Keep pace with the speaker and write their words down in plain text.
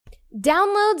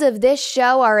Downloads of this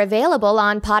show are available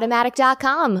on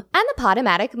Podomatic.com and the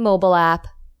Podomatic mobile app.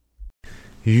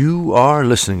 You are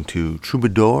listening to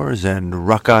Troubadours and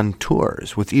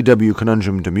Raconteurs with E.W.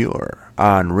 Conundrum Demure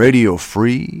on Radio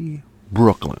Free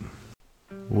Brooklyn.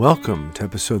 Welcome to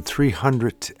episode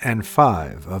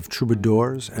 305 of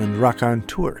Troubadours and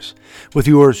Raconteurs with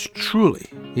yours truly,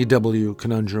 E.W.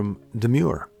 Conundrum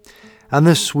Demure. On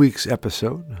this week's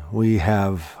episode, we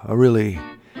have a really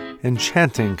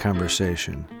enchanting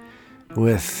conversation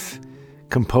with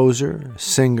composer,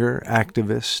 singer,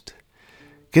 activist,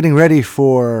 getting ready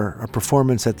for a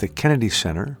performance at the Kennedy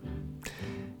Center,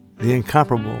 the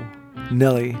incomparable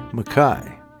Nellie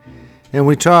McKay. And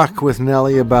we talk with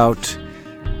Nellie about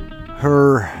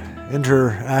her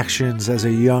interactions as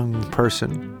a younger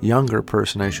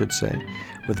person, I should say,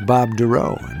 with Bob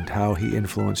Dorough and how he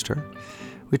influenced her.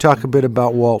 We talk a bit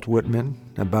about Walt Whitman,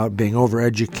 about being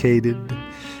overeducated,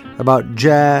 about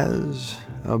jazz,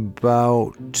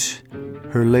 about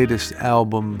her latest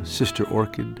album, Sister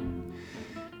Orchid,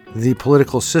 the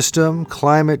political system,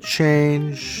 climate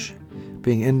change,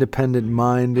 being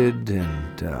independent-minded,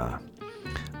 and a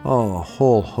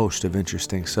whole host of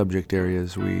interesting subject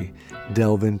areas we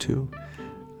delve into.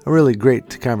 A really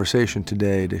great conversation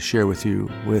today to share with you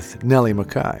with Nellie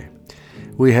McKay.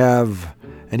 We have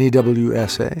an EW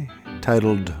essay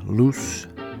titled Loose,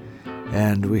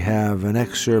 and we have an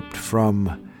excerpt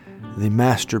from the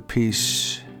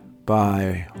masterpiece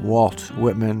by Walt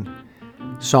Whitman,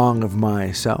 Song of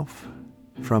Myself,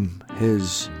 from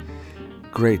his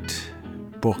great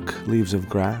book, Leaves of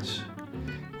Grass.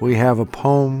 We have a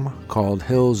poem called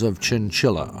Hills of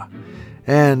Chinchilla,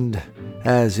 and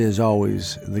as is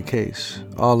always the case,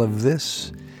 all of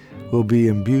this will be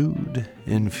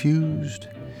infused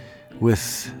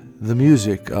with the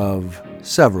music of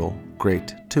several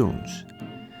great tunes.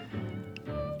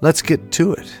 Let's get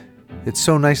to it. It's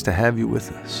so nice to have you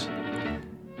with us.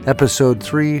 Episode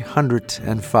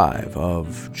 305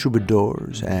 of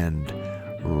Troubadours and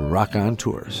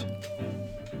Raconteurs.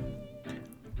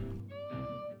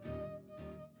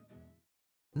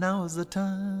 Now is the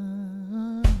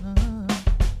time.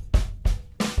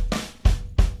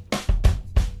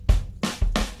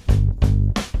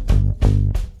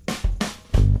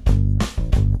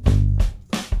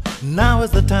 Now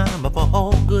is the time for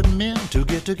all good men to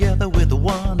get together with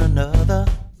one another,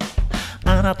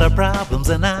 iron out their problems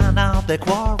and iron out their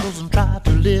quarrels, and try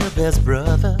to live as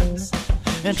brothers,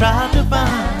 and try to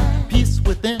find peace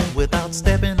within without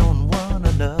stepping on one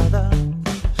another,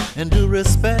 and do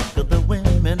respect of the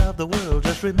women of the world.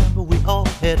 Just remember we all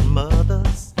had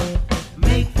mothers.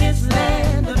 Make this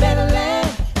land a better land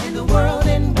in the world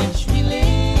in which we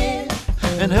live,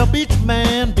 and help each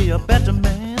man be a better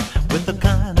man with the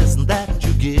kindness that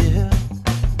you give.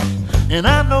 And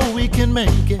I know we can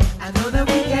make it. I know that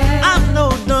we can. I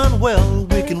know done well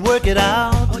we can work it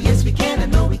out. Oh yes we can. I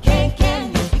know we can.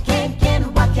 Yes we can.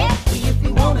 Why can't we if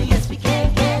we wanna? Yes we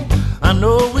can. I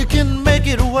know we can make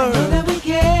it work. I know that we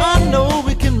can. I know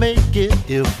we can make it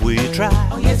if we try.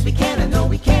 Oh yes we can. I know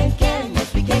we can.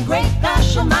 Yes we can. Great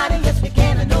gosh almighty. Yes we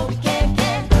can. I know we can.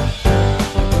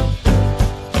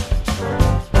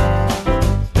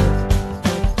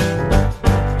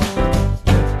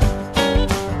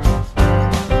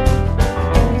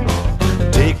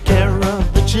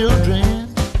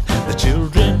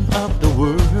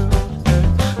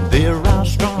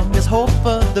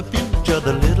 The future,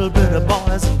 the little bit of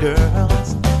boys and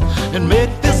girls, and make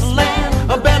this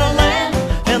land a better land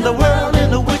and the world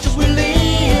in which we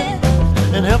live,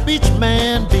 and help each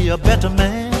man be a better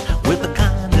man with the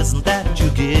kindness that you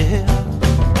give.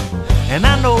 And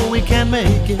I know we can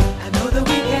make it. I know that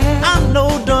we can. I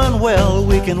know done well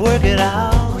we can work it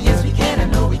out. Oh yes we can. I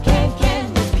know we can.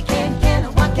 Yes we can.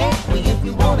 Why can't we if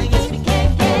we wanna? Yes we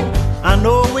can. I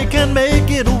know we can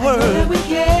make it work. I know that we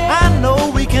can. I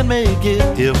know we can make it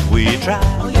if we try.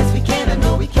 Oh yes we can. I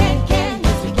know we can.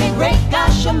 Yes we can. Great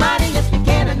gosh almighty. Yes we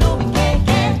can. I know we can.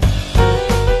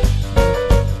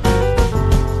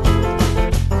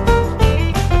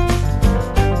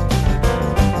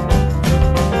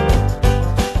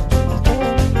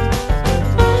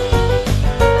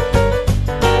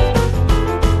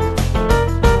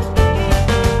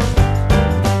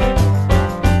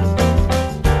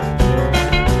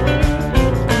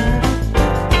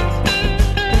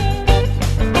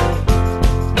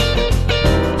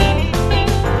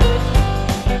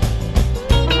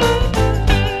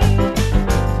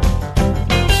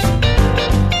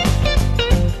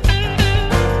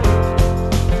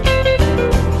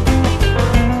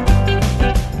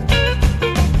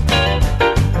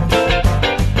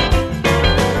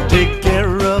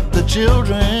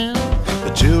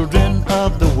 children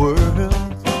of the world.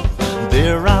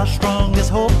 They're our strongest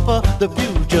hope for the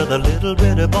future, the little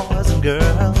bitty boys and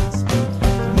girls.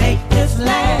 Make this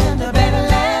land a better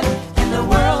land in the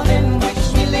world in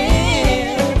which we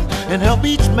live. And help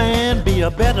each man be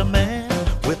a better man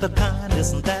with the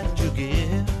kindness that you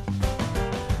give.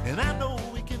 And I know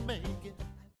we can make it.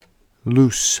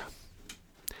 Loose.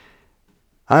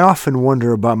 I often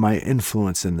wonder about my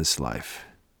influence in this life.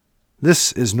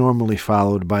 This is normally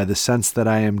followed by the sense that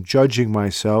I am judging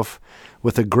myself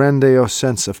with a grandiose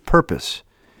sense of purpose.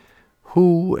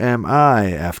 Who am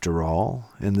I, after all,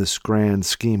 in this grand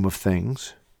scheme of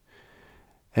things?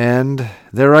 And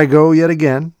there I go yet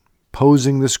again,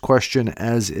 posing this question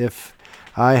as if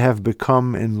I have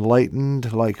become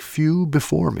enlightened like few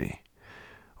before me,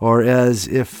 or as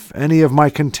if any of my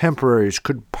contemporaries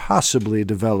could possibly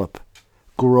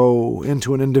grow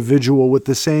into an individual with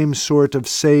the same sort of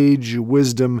sage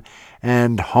wisdom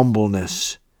and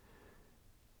humbleness.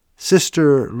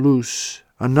 Sister Luce,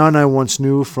 a nun I once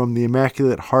knew from the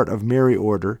Immaculate Heart of Mary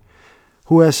order,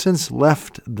 who has since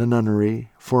left the nunnery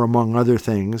for, among other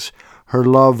things, her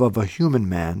love of a human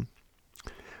man,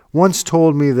 once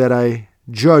told me that I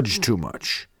judge too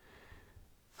much.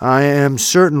 I am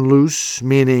certain Luce,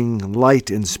 meaning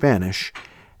light in Spanish,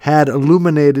 had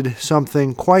illuminated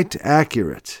something quite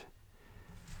accurate.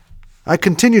 I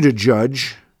continue to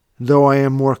judge, though I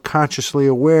am more consciously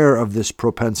aware of this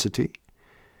propensity.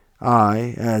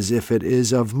 I, as if it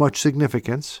is of much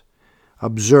significance,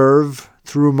 observe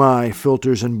through my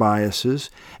filters and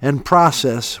biases, and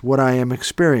process what I am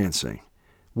experiencing,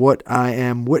 what I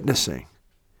am witnessing.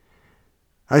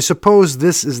 I suppose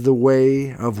this is the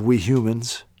way of we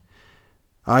humans.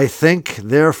 I think,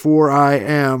 therefore I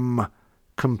am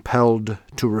compelled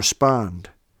to respond.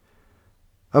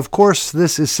 Of course,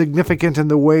 this is significant in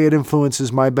the way it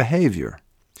influences my behavior.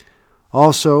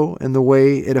 Also, in the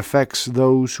way it affects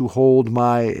those who hold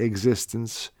my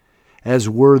existence as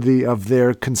worthy of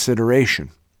their consideration,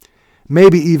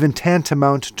 maybe even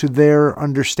tantamount to their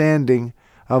understanding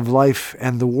of life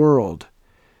and the world.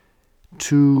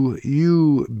 To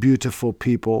you, beautiful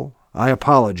people, I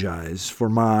apologize for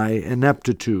my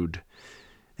ineptitude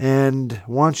and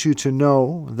want you to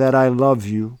know that I love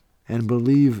you and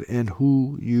believe in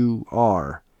who you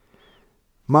are.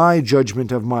 My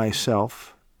judgment of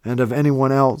myself and of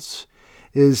anyone else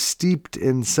is steeped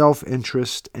in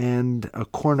self-interest and a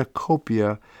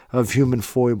cornucopia of human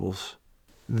foibles.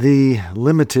 The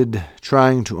limited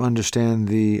trying to understand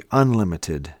the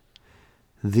unlimited,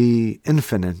 the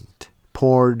infinite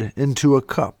poured into a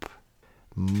cup,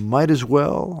 might as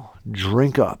well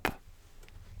drink up.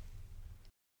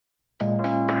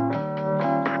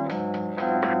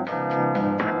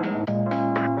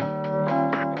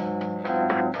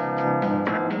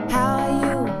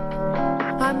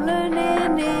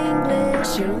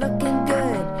 You're looking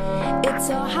good, it's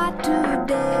so hot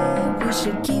today, we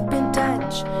should keep in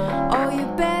touch. Oh, you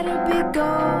better be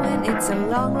going, it's a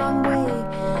long, long way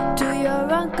to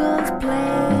your uncle's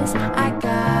place. I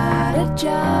got a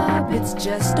job, it's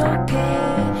just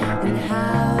okay. And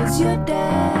how's your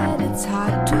dad? It's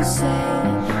hard to say.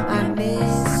 I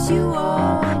miss you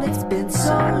all, it's been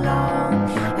so long.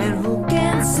 And who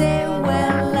can say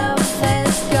well love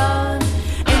has gone?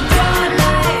 And your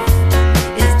life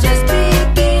is just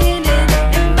beginning,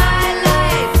 and my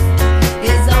life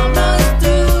is almost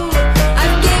through.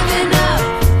 I've given up,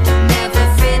 never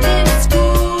finished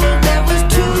school. There was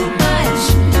too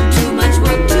much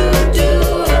work to do.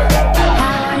 How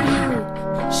are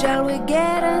you? Shall we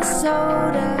get a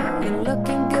soda? You're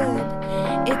looking good.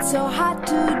 It's so hot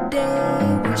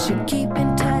today, we should keep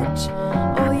in touch.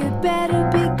 Oh, you better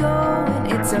be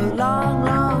going. It's a long,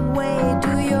 long way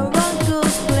to your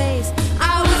uncle's place.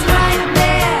 I was right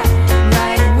there,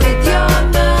 right with your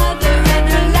mother and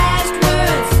her last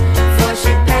words before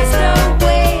she passed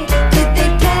away. Did they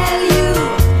tell you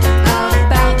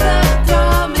about the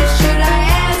promise? Should I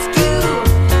ask you?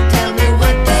 Tell me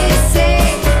what they say.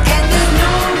 And there's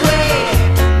no way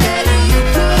that you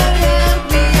could help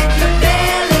me if you're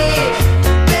barely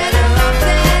better off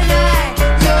than I.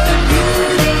 You're a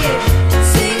beauty,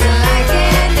 singing like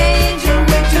an angel.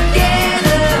 We're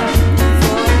together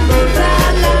for both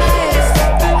our lives.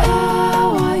 How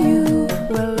are you?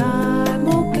 Well, I'm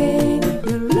okay.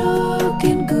 You're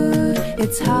looking good.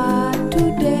 It's hot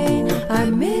today. I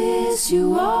miss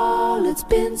you all. It's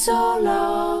been so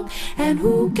long. And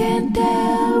who can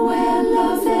tell where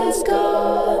love has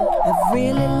gone? I've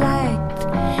really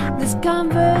liked this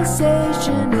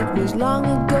conversation. It was long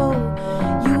ago.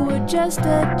 You were just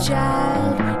a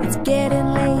child. It's getting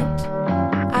late.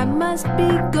 I must be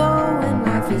going.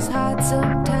 Life is hard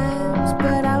sometimes,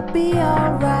 but I'll be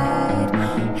alright.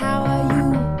 How are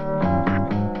you?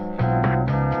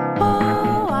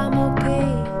 Oh, I'm okay.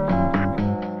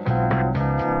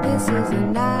 This is a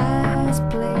nice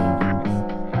place.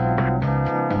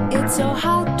 It's so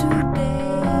hot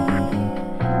today.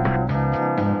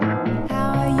 How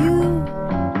are you?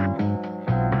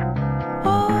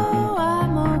 Oh,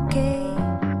 I'm okay.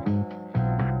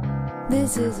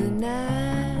 This is a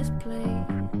nice place.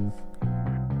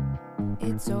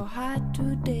 It's so hot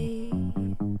today.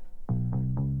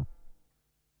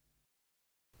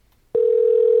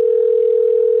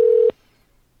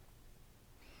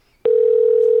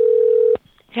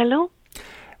 Hello?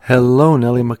 Hello,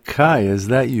 Nellie Mackay. Is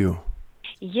that you?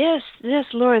 Yes,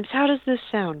 Lawrence. How does this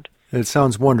sound? It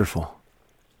sounds wonderful.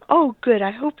 Oh, good.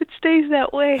 I hope it stays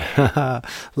that way.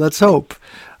 Let's hope.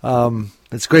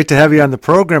 It's great to have you on the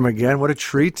program again. What a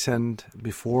treat. And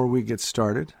before we get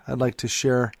started, I'd like to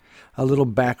share a little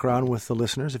background with the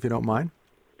listeners, if you don't mind.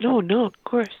 No, of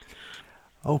course.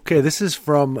 Okay, this is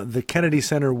from the Kennedy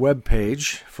Center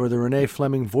webpage for the Renee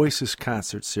Fleming Voices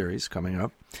concert series coming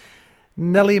up.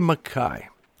 Nellie Mackay.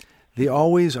 The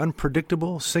always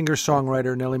unpredictable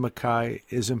singer-songwriter Nellie Mackay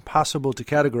is impossible to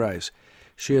categorize.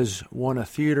 She has won a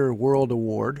Theatre World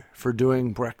Award for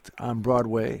doing Brecht on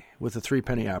Broadway with the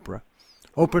Threepenny Opera,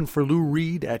 opened for Lou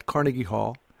Reed at Carnegie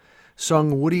Hall,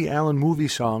 sung Woody Allen movie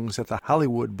songs at the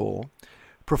Hollywood Bowl,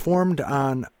 performed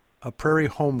on A Prairie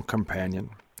Home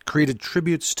Companion, created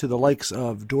tributes to the likes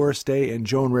of Doris Day and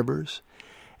Joan Rivers,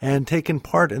 and taken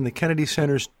part in the Kennedy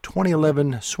Center's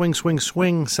 2011 Swing, Swing,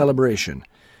 Swing celebration.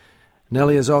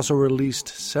 Nellie has also released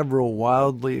several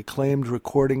wildly acclaimed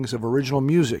recordings of original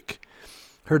music.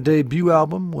 Her debut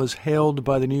album was hailed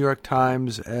by the New York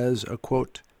Times as a,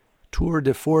 quote, tour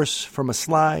de force from a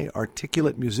sly,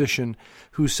 articulate musician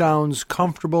who sounds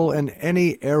comfortable in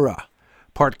any era.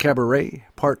 Part cabaret,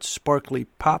 part sparkly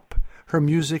pop, her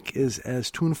music is as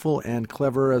tuneful and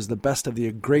clever as the best of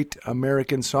the great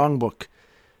American songbook.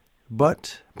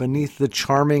 But beneath the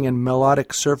charming and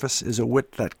melodic surface is a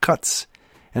wit that cuts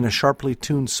and a sharply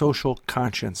tuned social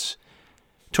conscience.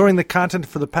 Touring the continent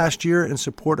for the past year in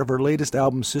support of her latest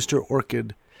album, Sister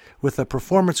Orchid, with a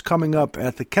performance coming up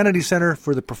at the Kennedy Center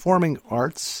for the Performing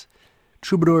Arts,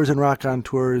 Troubadours and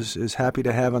Raconteurs is happy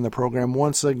to have on the program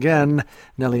once again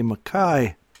Nellie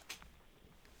Mackay.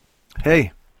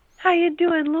 Hey. How you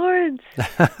doing, Lawrence?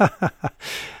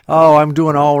 Oh, I'm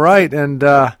doing all right, and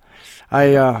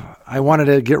I wanted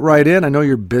to get right in. I know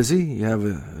you're busy. You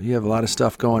have a lot of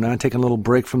stuff going on. Taking a little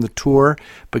break from the tour,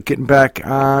 but getting back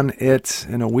on it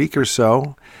in a week or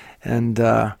so. And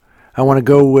I want to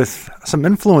go with some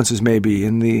influences maybe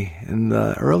in the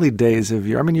early days of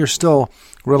your. I mean, you're still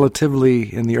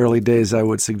relatively in the early days, I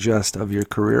would suggest, of your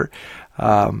career.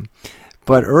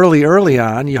 But early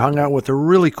on, you hung out with a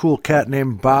really cool cat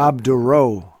named Bob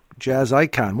Dorough, jazz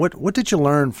icon. What did you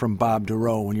learn from Bob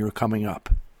Dorough when you were coming up?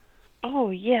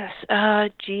 Oh, yes.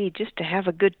 Just to have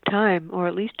a good time, or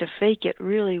at least to fake it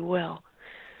really well.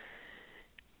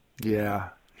 Yeah,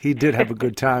 he did have a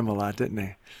good time a lot, didn't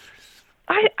he?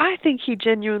 I think he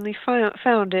genuinely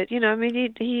found it. You know, I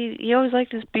mean, he always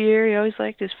liked his beer. He always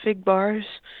liked his fig bars.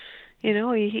 You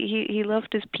know, he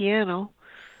loved his piano.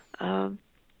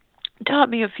 Taught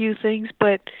me a few things,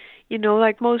 but, you know,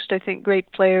 like most, I think,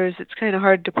 great players, it's kind of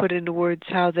hard to put into words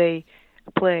how they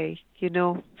play, you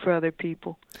know, for other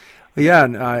people. Yeah,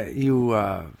 and you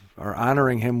are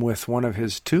honoring him with one of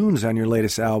his tunes on your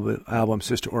latest album,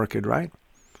 Sister Orchid, right?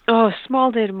 Oh,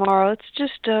 Small Day Tomorrow. It's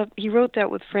just he wrote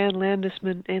that with Fran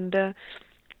Landesman, and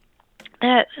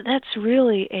that's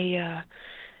really a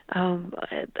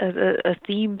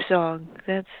theme song.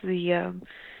 That's the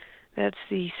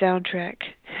soundtrack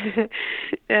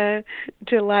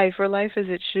to life, or life as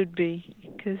it should be.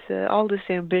 Because all this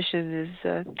ambition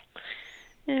is,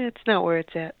 it's not where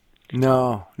it's at.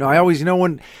 No. I always,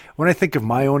 when I think of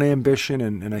my own ambition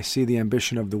and I see the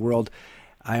ambition of the world,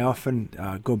 I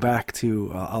often go back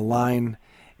to a line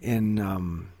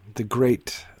in the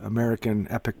great American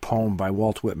epic poem by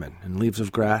Walt Whitman, in Leaves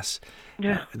of Grass.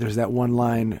 Yeah. There's that one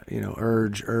line,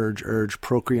 urge, urge, urge,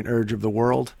 procreant urge of the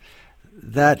world.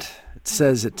 That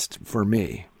says it's for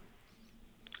me.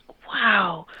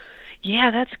 Wow.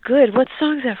 Yeah, that's good. What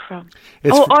song is that from?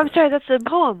 It's I'm sorry, that's a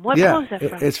poem. What poem is that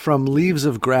from? It's from Leaves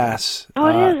of Grass. Oh,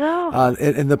 it is? Oh.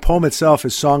 And the poem itself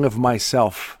is Song of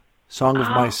Myself. Song of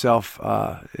Myself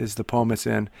is the poem it's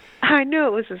in. I knew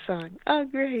it was a song. Oh,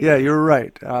 great. Yeah, you're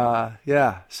right.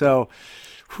 Yeah. So,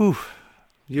 we're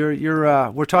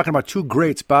talking about two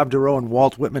greats, Bob Dorough and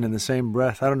Walt Whitman, in the same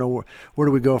breath. I don't know where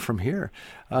do we go from here.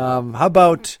 How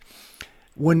about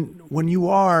when you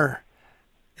are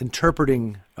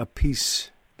interpreting a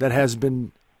piece that has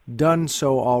been done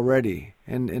so already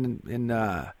in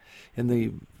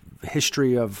the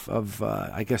history of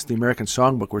I guess the American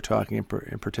Songbook we're talking in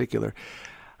particular.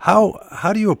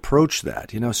 How do you approach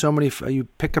that? So many you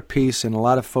pick a piece, and a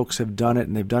lot of folks have done it,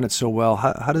 and they've done it so well.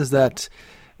 How does that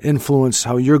influence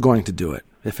how you're going to do it,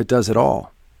 if it does at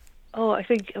all? Oh, I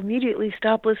think immediately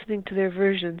stop listening to their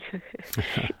versions,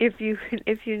 if you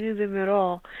knew them at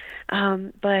all.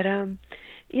 But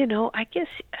I guess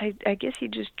you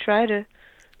just try to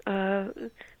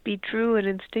be true and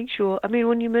instinctual. I mean,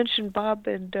 when you mentioned Bob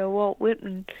and Walt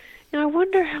Whitman, I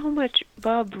wonder how much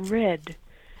Bob read.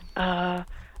 I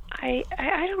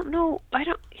don't know. I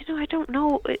don't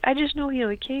know. I just know,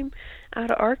 he came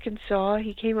out of Arkansas.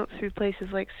 He came up through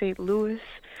places like St. Louis.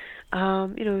 He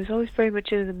was always very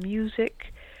much into the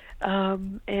music.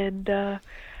 And I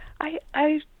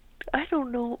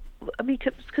don't know. I mean,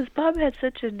 because Bob had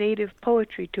such a native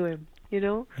poetry to him,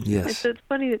 Yes. And so it's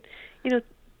funny that,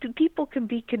 people can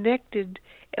be connected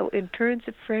in turns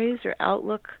of phrase or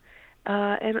outlook,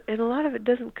 and a lot of it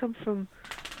doesn't come from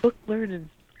book learning.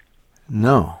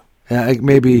 No.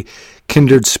 Maybe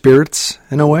kindred spirits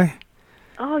in a way?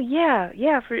 Oh, yeah.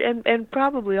 And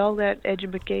probably all that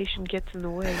education gets in the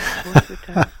way most of the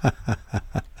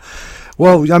time.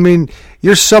 Well, I mean,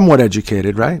 you're somewhat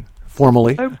educated, right?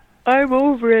 Formally. I'm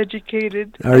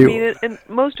overeducated. Are you? I mean, and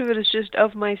most of it is just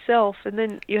of myself, and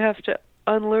then you have to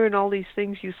unlearn all these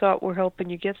things you thought were helping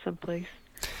you get someplace.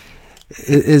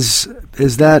 Is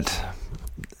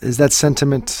that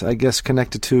sentiment, I guess,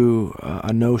 connected to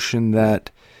a notion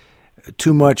that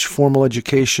too much formal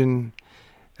education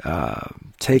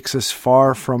takes us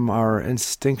far from our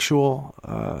instinctual,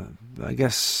 I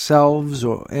guess, selves,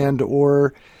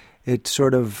 or it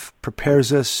sort of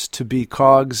prepares us to be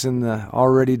cogs in the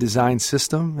already designed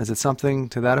system? Is it something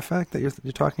to that effect that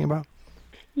you're talking about?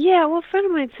 Yeah, well, a friend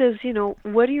of mine says,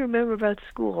 what do you remember about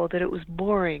school? That it was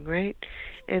boring, right?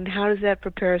 And how does that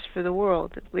prepare us for the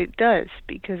world? It does,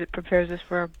 because it prepares us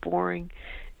for our boring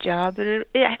job. And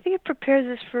I think it prepares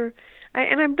us for,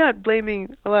 and I'm not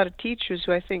blaming a lot of teachers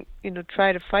who I think,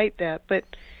 try to fight that, but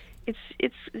it's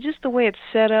just the way it's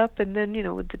set up, and then,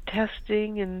 with the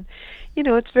testing, and,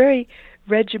 it's very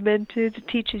regimented. It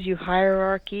teaches you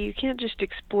hierarchy. You can't just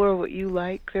explore what you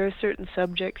like. There are certain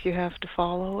subjects you have to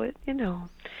follow it,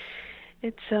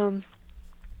 It's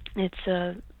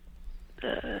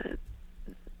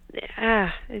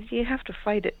you have to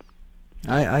fight it.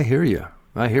 I hear you,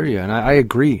 and I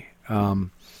agree.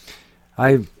 I'm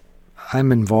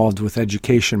involved with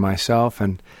education myself,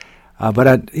 and but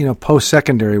at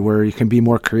post-secondary where you can be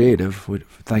more creative,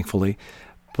 thankfully.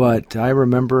 But I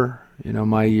remember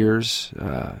my years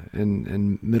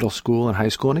in middle school and high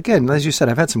school, and again, as you said,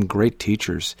 I've had some great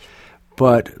teachers.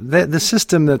 But the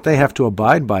system that they have to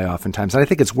abide by oftentimes, and I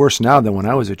think it's worse now than when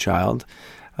I was a child,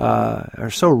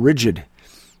 are so rigid.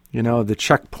 The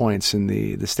checkpoints and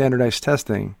the standardized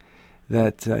testing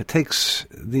that takes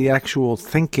the actual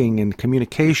thinking and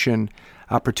communication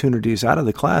opportunities out of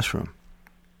the classroom.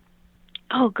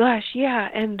 Oh gosh, yeah,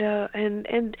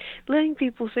 and letting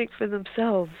people think for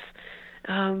themselves,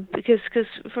 because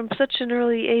from such an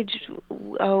early age,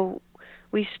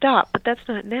 we stop, but that's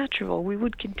not natural. We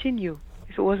would continue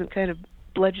if it wasn't kind of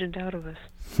bludgeoned out of us.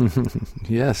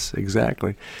 Yes,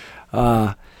 exactly.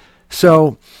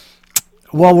 So,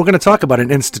 well, we're going to talk about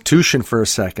an institution for a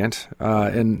second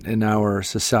in our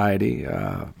society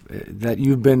that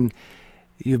you've been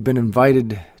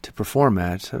invited to perform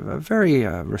at, a very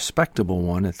respectable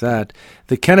one at that,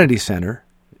 the Kennedy Center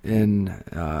in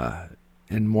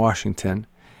Washington,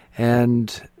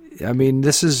 and I mean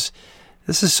this is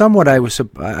somewhat I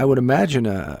would imagine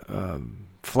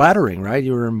flattering, right?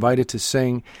 You were invited to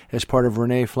sing as part of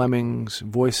Renee Fleming's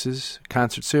Voices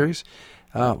concert series.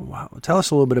 Tell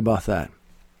us a little bit about that.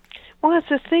 Well, that's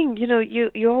the thing.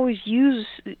 You always use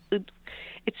it's.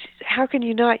 How can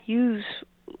you not use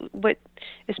what,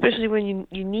 especially when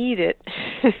you need it,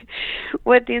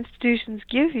 what the institutions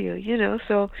give you?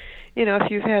 So,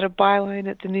 if you've had a byline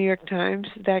at the New York Times,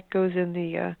 that goes in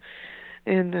the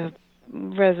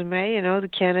resume. The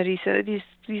Kennedy Center,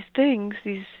 these things,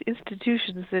 these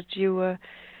institutions that you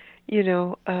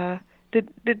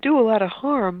that do a lot of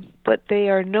harm, but they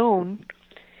are known.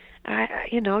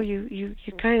 You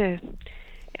kind of.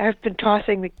 I've been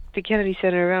tossing the Kennedy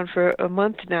Center around for a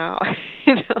month now,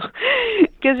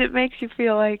 because it makes you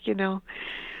feel like you're not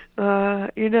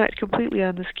completely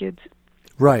on the skids.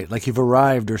 Right, like you've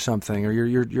arrived or something, or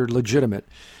you're legitimate.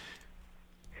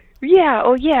 Yeah.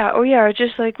 Oh yeah.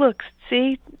 Just like, look,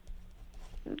 see,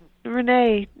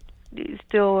 Renee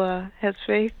still has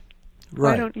faith.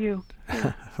 Right. Why don't you?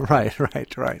 Yeah. Right.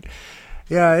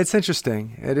 Yeah, it's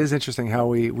interesting. It is interesting how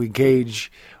we gauge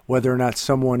whether or not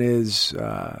someone is,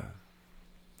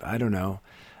 I don't know,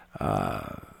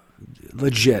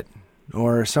 legit,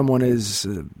 or someone is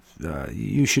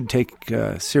you should take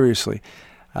seriously.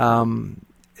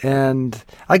 And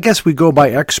I guess we go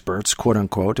by experts, quote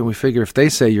unquote, and we figure if they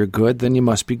say you're good, then you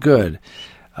must be good.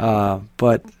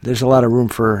 But there's a lot of room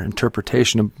for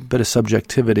interpretation, a bit of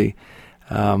subjectivity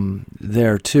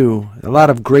there too. A lot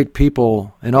of great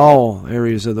people in all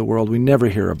areas of the world we never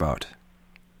hear about.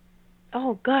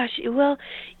 Oh gosh, well,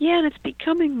 yeah, and it's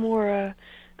becoming more,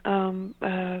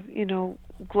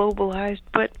 globalized,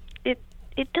 but it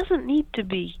doesn't need to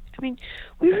be. I mean,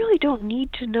 we really don't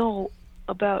need to know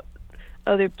about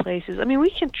other places. I mean,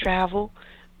 we can travel,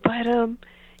 but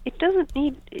it doesn't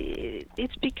need.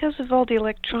 It's because of all the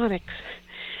electronics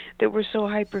that we're so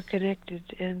hyper connected,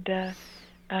 and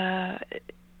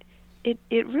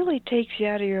it really takes you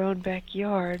out of your own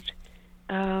backyard.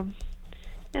 And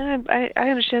I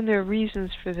understand there are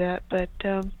reasons for that, but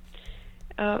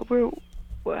we're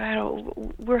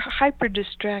hyper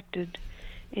distracted.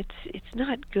 It's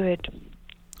not good.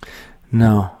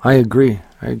 No, I agree.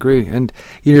 And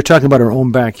you're talking about our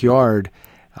own backyard,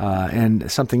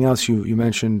 and something else you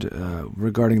mentioned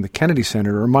regarding the Kennedy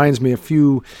Center reminds me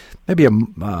maybe a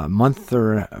month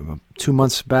or 2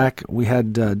 months back, we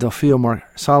had Delfeayo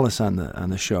Marsalis on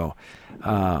the show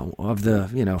of the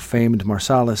famed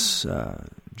Marsalis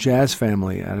jazz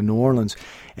family out of New Orleans.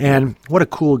 And what a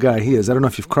cool guy he is. I don't know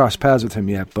if you've crossed paths with him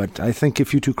yet, but I think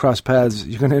if you two cross paths,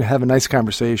 you're going to have a nice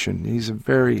conversation. He's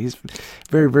very,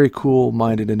 very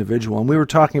cool-minded individual. And we were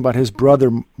talking about his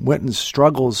brother Wynton's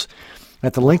struggles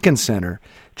at the Lincoln Center,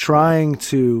 trying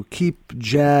to keep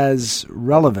jazz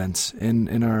relevance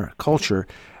in our culture,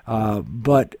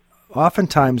 but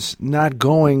oftentimes not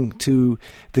going to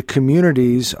the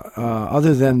communities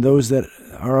other than those that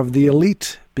are of the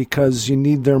elite, because you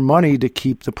need their money to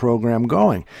keep the program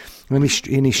going. And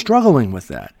he's struggling with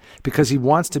that because he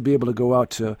wants to be able to go out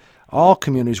to all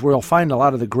communities where he'll find a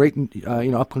lot of the great,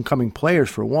 up-and-coming players,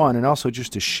 for one, and also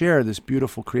just to share this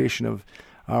beautiful creation of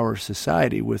our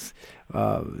society with,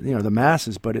 the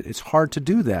masses. But it's hard to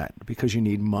do that because you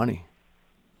need money.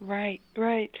 Right.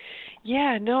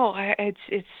 Yeah, no,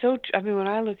 it's so. I mean, when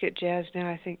I look at jazz now,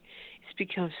 I think it's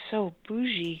become so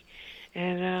bougie,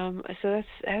 and so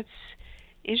that's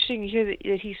interesting to hear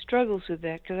that he struggles with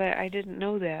that, because I didn't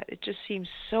know that. It just seems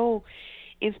so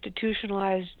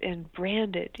institutionalized and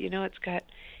branded. It's got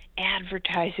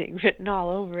advertising written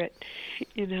all over it,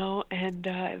 and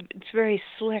it's very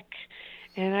slick,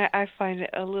 and I find it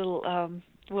a little.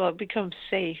 It becomes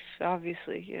safe,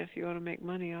 obviously, if you want to make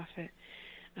money off it.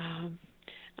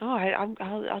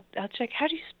 I'll check. How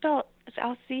do you spell? It's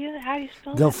Althea. How do you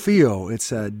spell Delfeayo.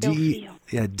 It's Delfeayo.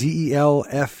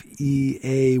 Delfeayo.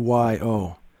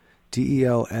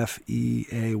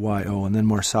 Delfeayo, and then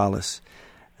Marsalis,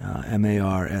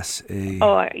 Marsa.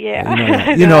 Oh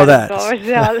yeah. You know that.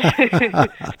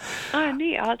 Oh,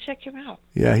 neat. I'll check him out.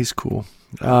 Yeah, he's cool.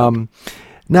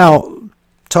 Now,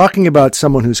 talking about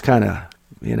someone who's kind of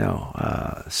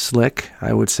slick,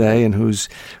 I would say, and who's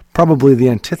probably the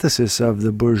antithesis of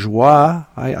the bourgeois,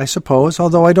 I suppose,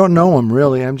 although I don't know him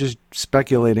really. I'm just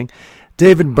speculating.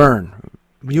 David Byrne.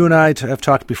 You and I have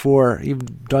talked before.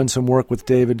 You've done some work with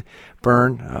David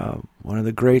Byrne, one of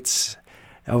the greats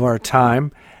of our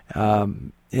time.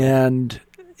 And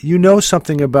you know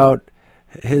something about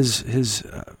his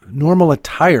normal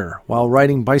attire while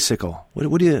riding bicycle. What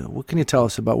can you tell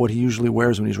us about what he usually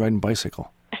wears when he's riding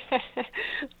bicycle?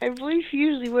 I believe he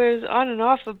usually wears on and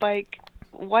off a bike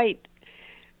white,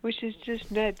 which is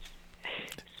just nuts.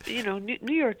 New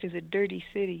York is a dirty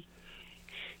city.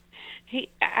 He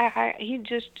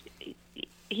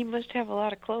must have a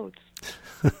lot of clothes.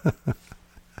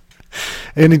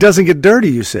 And he doesn't get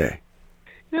dirty, you say?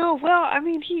 No, well, I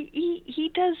mean, he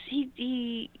does.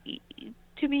 He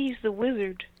to me, he's the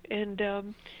wizard, and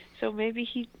so maybe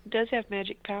he does have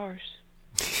magic powers.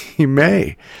 He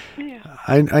may. Yeah.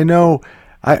 I know.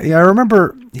 I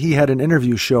remember he had an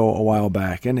interview show a while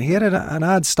back, and he had an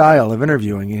odd style of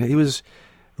interviewing. He was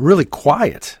really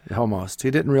quiet, almost.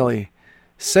 He didn't really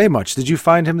say much. Did you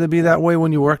find him to be that way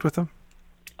when you worked with him?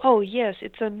 Oh, yes.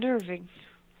 It's unnerving.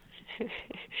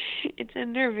 It's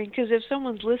unnerving, because if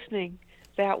someone's listening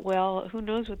that well, who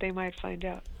knows what they might find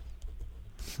out.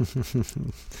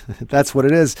 That's what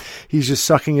it is. He's just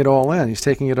sucking it all in. He's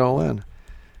taking it all in.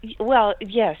 Well,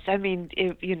 yes. I mean,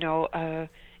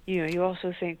 you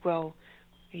also think, well,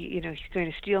 he's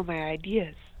going to steal my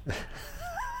ideas.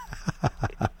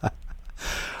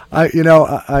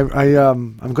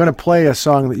 I'm going to play a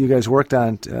song that you guys worked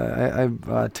on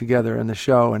together in the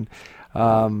show, and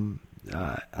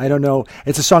I don't know.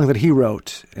 It's a song that he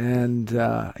wrote, and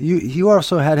you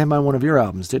also had him on one of your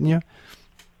albums, didn't you?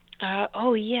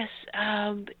 Oh yes.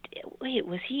 Wait,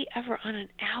 was he ever on an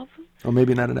album? Or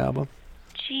maybe not an album.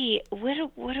 Gee, what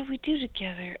do we do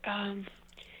together? I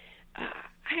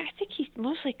think he's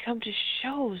mostly come to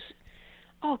shows.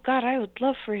 Oh God, I would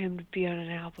love for him to be on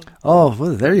an album. Oh,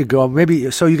 well, there you go.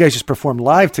 Maybe so. You guys just performed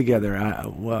live together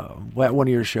at one of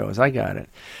your shows. I got it.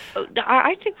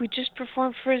 I think we just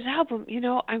performed for his album.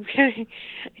 I'm kidding.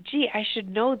 Gee, I should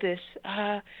know this.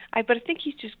 But I think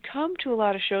he's just come to a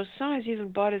lot of shows. Sometimes even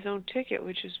bought his own ticket,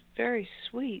 which is very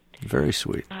sweet. Very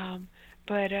sweet. Yeah,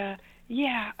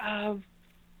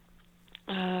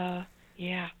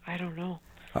 I don't know.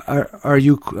 Are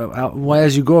you,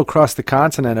 as you go across the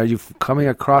continent, are you coming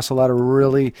across a lot of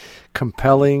really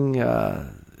compelling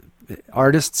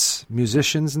artists,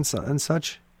 musicians, and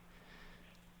such?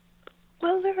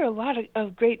 Well, there are a lot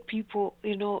of great people,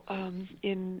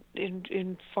 in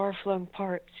far-flung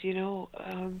parts.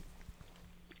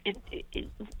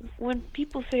 When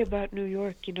people say about New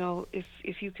York,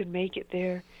 if you can make it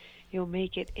there, you'll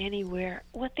make it anywhere.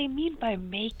 What they mean by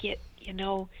make it,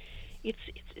 it's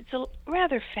a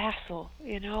rather facile,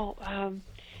 it's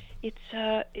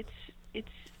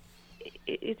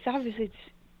obviously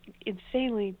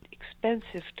insanely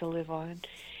expensive to live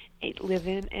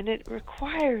in, and it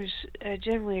requires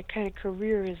generally a kind of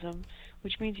careerism,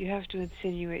 which means you have to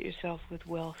insinuate yourself with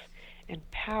wealth and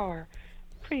power,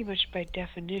 pretty much by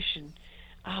definition,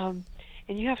 and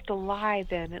you have to lie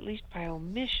then, at least by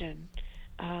omission.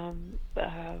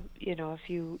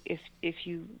 If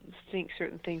you think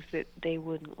certain things that they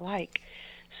wouldn't like.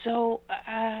 So,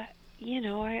 I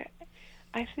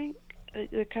think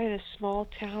the kind of small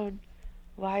town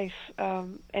life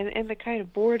and the kind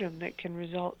of boredom that can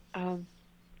result can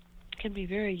be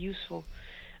very useful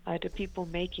to people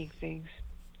making things.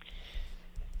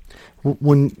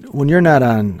 When you're not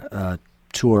on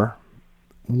tour,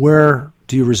 where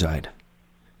do you reside,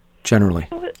 generally?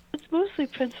 Well, it's mostly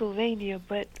Pennsylvania,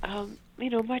 but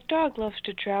my dog loves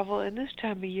to travel, and this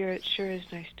time of year it sure is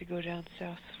nice to go down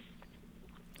south.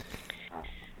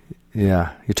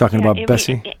 Yeah, you're talking about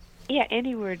Bessie? Yeah,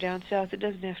 anywhere down south. It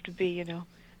doesn't have to be,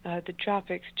 the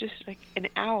tropics, just like an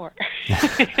hour.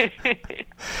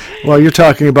 Well, you're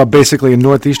talking about basically in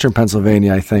northeastern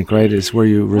Pennsylvania, I think, right, is where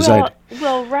you reside.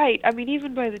 Well, right. I mean,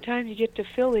 even by the time you get to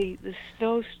Philly, the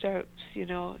snow starts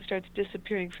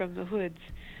disappearing from the hoods.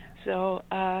 So,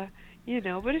 but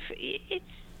if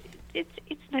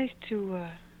it's nice to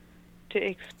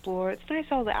explore. It's nice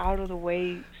all the out of the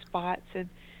way spots and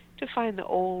to find the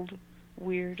old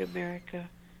weird America.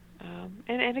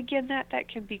 And again, that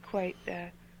can be quite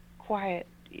quiet.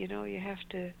 You have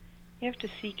to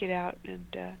seek it out and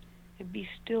be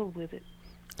still with it.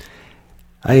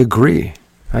 I agree,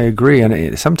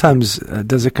 and sometimes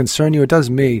does it concern you? It does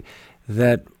me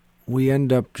that we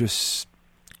end up just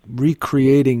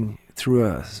recreating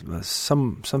through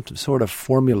some sort of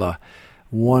formula,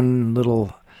 one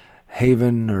little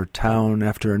haven or town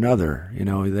after another.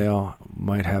 They all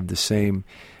might have the same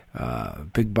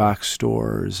big box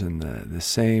stores and the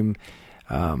same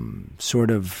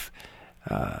sort of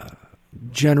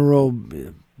general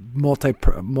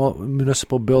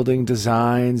municipal building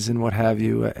designs and what have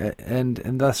you,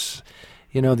 and thus,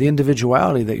 the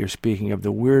individuality that you're speaking of,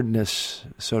 the weirdness,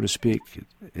 so to speak,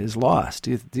 is lost.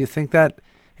 Do you think that?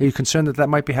 Are you concerned that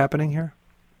might be happening here?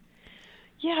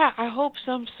 Yeah, I hope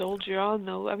some soldier on,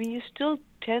 though. I mean, you still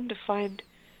tend to find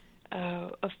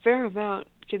a fair amount,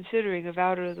 considering of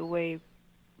out-of-the-way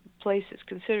places,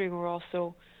 considering we're all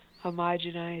so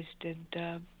homogenized. And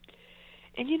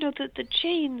the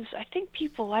chains, I think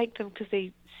people like them because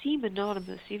they seem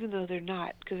anonymous, even though they're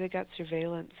not, because they got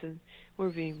surveillance and we're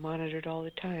being monitored all the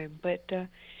time. But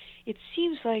it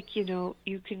seems like, you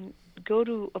can go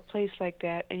to a place like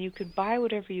that and you can buy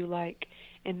whatever you like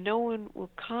and no one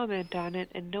will comment on it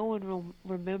and no one will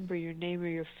remember your name or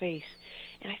your face.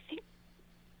 And I think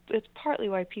it's partly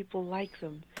why people like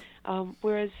them.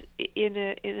 Whereas in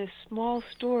a small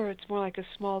store, it's more like a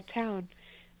small town.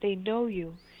 They know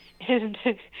you. And,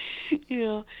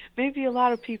 maybe a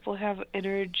lot of people have an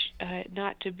urge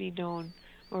not to be known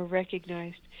or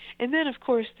recognized. And then, of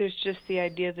course, there's just the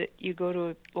idea that you go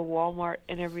to a Walmart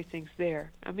and everything's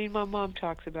there. I mean, my mom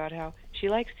talks about how she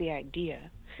likes the idea.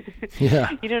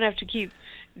 Yeah. You don't have to keep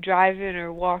driving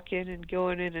or walking and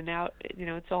going in and out.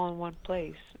 It's all in one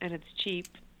place, and it's cheap.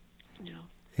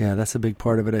 Yeah, that's a big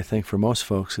part of it, I think, for most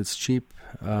folks. It's cheap.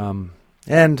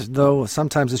 And though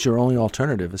sometimes it's your only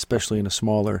alternative, especially in a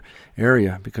smaller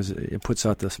area, because it puts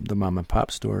out the mom and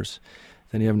pop stores,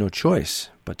 then you have no choice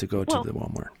but to go to the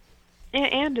Walmart.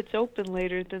 And it's open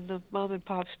later than the mom and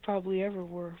pops probably ever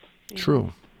were. you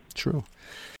know. True.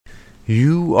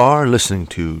 You are listening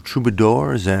to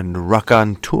Troubadours and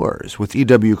Raconteurs with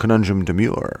E.W. Conundrum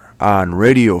Demure on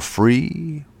Radio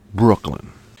Free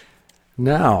Brooklyn.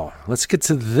 Now, let's get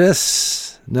to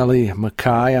this. Nellie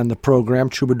Mackay on the program,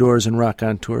 Troubadours and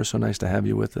Raconteurs. So nice to have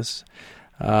you with us.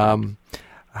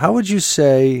 How would you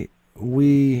say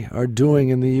we are doing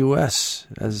in the U.S.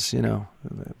 as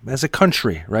a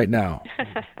country right now?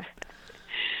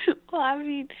 Well, I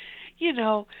mean,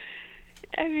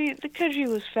 the country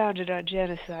was founded on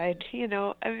genocide, and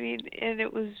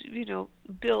it was,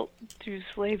 built through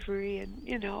slavery, and,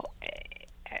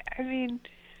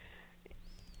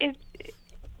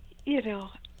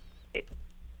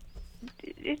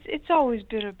 it's always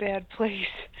been a bad place.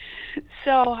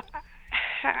 So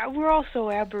we're all so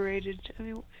aberrated. I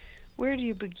mean, where do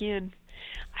you begin?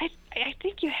 I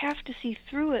think you have to see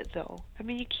through it, though. I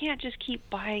mean, you can't just keep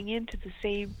buying into the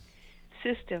same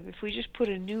system. If we just put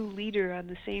a new leader on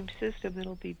the same system,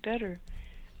 it'll be better.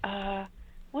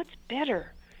 What's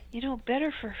better?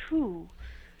 Better for who?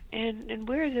 And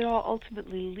where is it all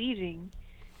ultimately leading?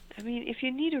 I mean, if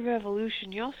you need a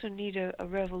revolution, you also need a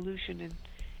revolution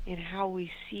in how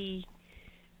we see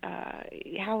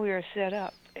how we are set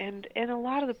up. And a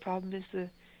lot of the problem is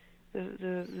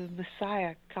the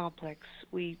Messiah complex.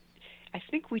 I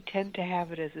think we tend to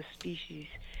have it as a species.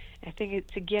 I think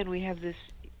it's, again, we have this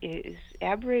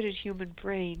aberrated human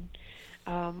brain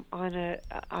on an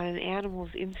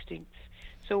animal's instincts.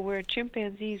 So where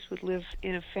chimpanzees would live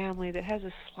in a family that has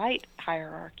a slight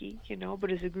hierarchy,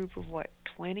 but is a group of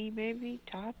 20 maybe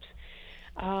tops.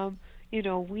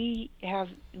 We have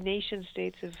nation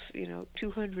states of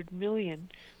 200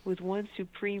 million with one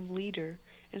supreme leader,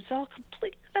 and it's all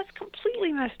that's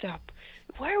completely messed up.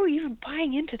 Why are we even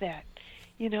buying into that?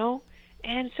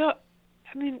 And so,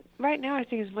 I mean, right now I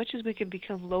think as much as we can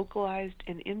become localized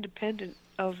and independent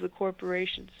of the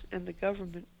corporations and the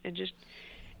government, and just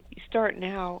start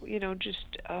now,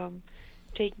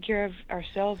 taking care of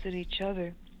ourselves and each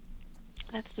other,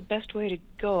 that's the best way to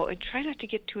go. And try not to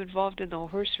get too involved in the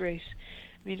horse race.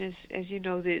 I mean, as you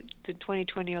know, the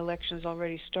 2020 election is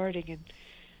already starting, and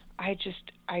I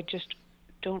just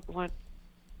don't want.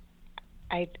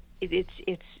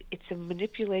 It's a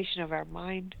manipulation of our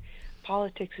mind.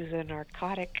 Politics is a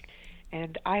narcotic,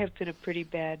 and I have been a pretty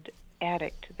bad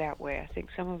addict that way. I think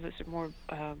some of us are more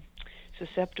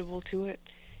susceptible to it,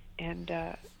 and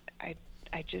the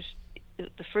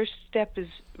first step is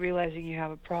realizing you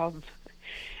have a problem.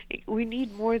 We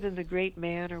need more than the great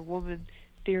man or woman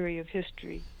theory of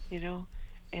history,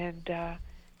 and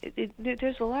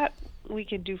there's a lot we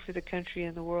can do for the country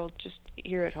and the world just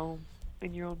here at home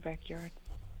in your own backyard.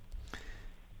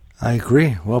 I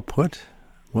agree. Well put.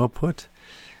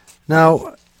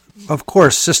 Now, of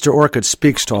course, Sister Orchid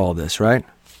speaks to all this, right?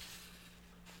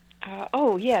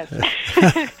 Oh, yes.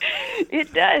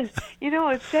 It does.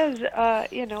 It says,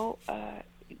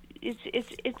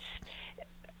 it's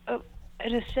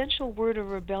an essential word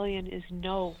of rebellion is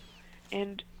no.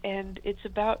 And it's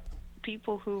about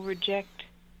people who reject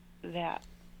that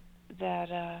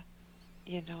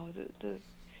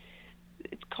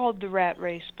it's called the rat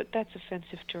race, but that's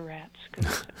offensive to rats,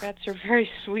 because rats are very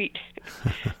sweet,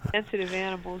 sensitive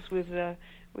animals with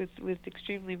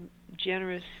extremely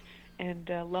generous and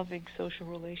loving social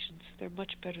relations. They're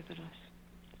much better than us.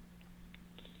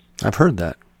 I've heard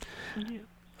that. Yeah.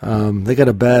 They got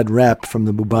a bad rap from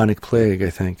the bubonic plague,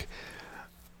 I think.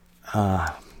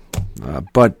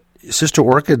 But Sister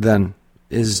Orchid then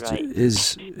is Right.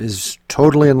 is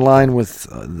totally in line with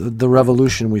the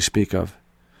revolution we speak of.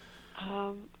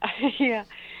 Yeah.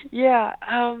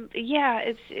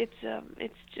 It's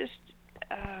just.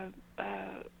 I'm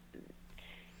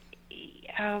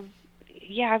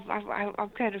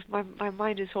kind of my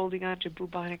mind is holding on to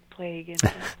bubonic plague, and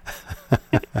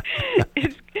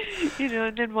it's,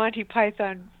 and then Monty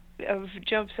Python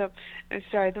jumps up.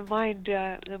 Sorry, the mind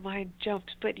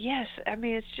jumps. But yes, I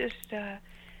mean it's just.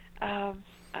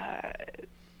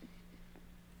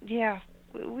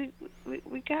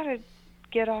 We gotta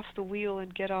get off the wheel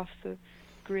and get off the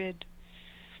grid.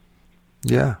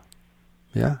 Yeah.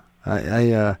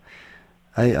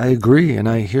 I agree, and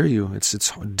I hear you.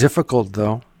 It's difficult,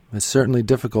 though. It's certainly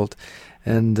difficult,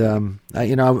 and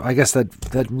I guess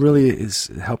that really is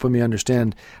helping me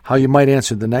understand how you might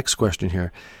answer the next question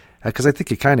here, because I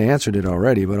think you kind of answered it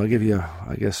already, but I'll give you,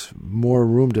 I guess, more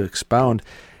room to expound.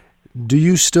 Do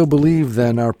you still believe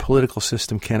then our political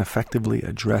system can effectively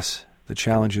address the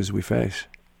challenges we face?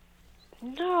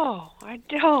 No, I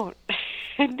don't.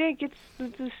 I think it's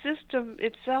the system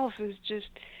itself is just,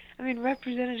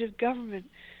 representative government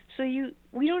So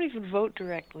we don't even vote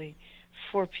directly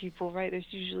for people, right? There's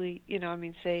usually,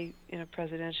 say in a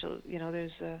presidential,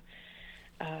 there's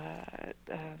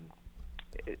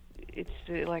it's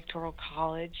the electoral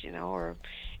college, or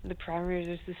in the primaries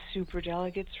there's the super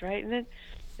delegates, right? And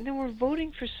then we're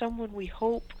voting for someone we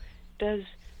hope does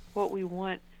what we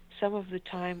want some of the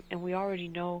time, and we already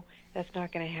know that's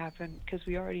not going to happen because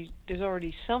there's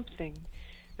already something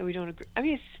that we don't agree. I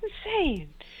mean, it's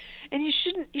insane, and you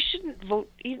shouldn't vote.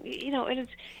 And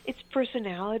it's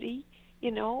personality. I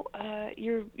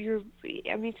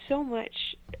mean, so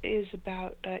much is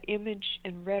about image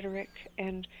and rhetoric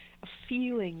and a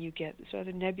feeling you get, sort of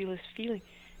a nebulous feeling.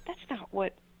 That's not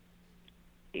what,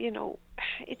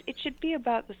 it should be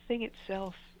about the thing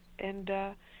itself, and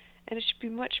it should be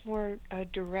much more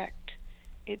direct.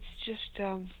 It's just,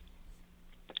 I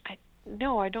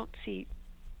don't see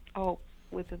hope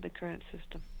within the current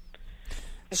system.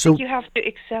 I think you have to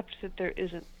accept that there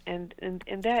isn't, and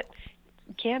that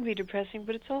can be depressing,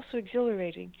 but it's also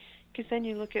exhilarating, because then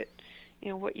you look at,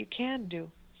 what you can do.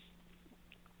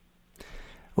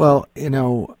 Well,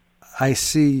 I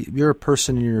see you're a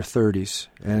person in your 30s,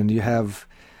 and you have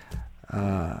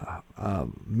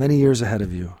many years ahead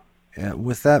of you.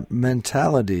 With that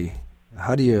mentality,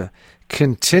 how do you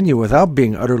continue without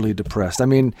being utterly depressed? I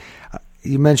mean,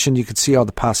 you mentioned you could see all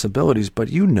the possibilities, but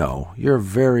you're a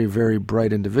very, very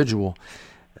bright individual,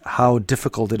 how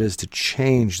difficult it is to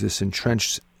change this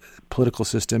entrenched political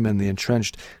system and the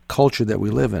entrenched culture that we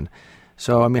live in.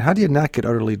 So, I mean, how do you not get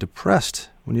utterly depressed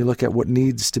when you look at what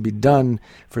needs to be done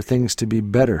for things to be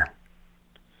better?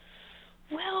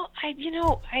 Well, I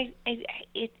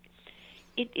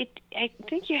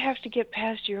think you have to get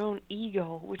past your own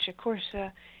ego, which of course,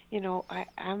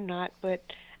 I'm not, but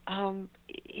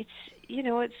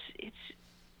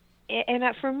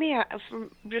for me,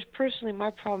 just personally,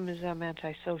 my problem is I'm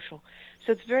antisocial.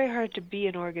 So it's very hard to be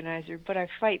an organizer, but I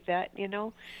fight that,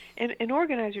 And an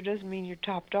organizer doesn't mean you're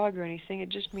top dog or anything. It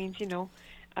just means,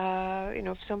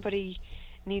 if somebody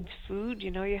needs food,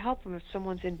 you help them. If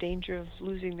someone's in danger of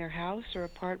losing their house or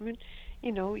apartment,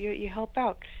 you help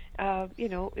out.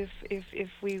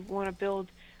 If we want to build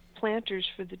planters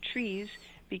for the trees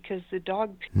because the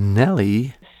dog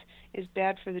Nellie is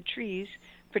bad for the trees,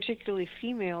 particularly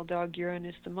female dog urine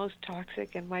is the most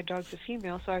toxic, and my dog's a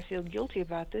female, so I feel guilty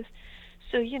about this.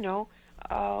 So, we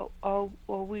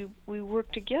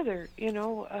work together,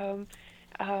 and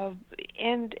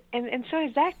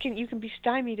sometimes you can be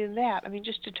stymied in that. I mean,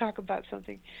 just to talk about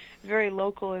something very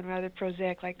local and rather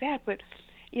prosaic like that, but,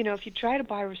 if you try to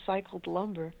buy recycled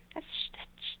lumber, that's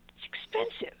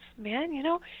expensive, man,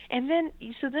 And then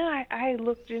I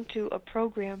looked into a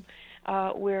program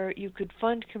where you could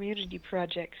fund community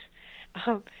projects.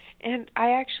 And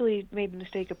I actually made the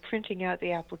mistake of printing out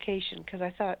the application because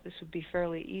I thought this would be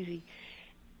fairly easy.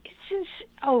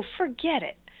 Forget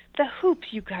it. The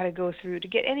hoops you got to go through to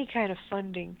get any kind of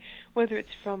funding, whether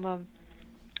it's from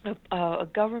a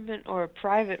government or a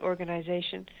private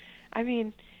organization. I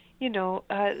mean, they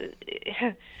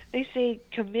say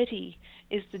committee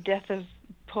is the death of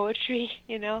poetry,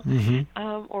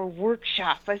 or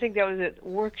workshop. I think that was it,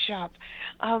 workshop.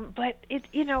 But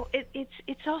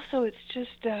it's also, it's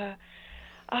just,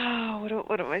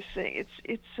 what am I saying?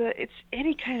 It's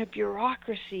any kind of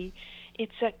bureaucracy.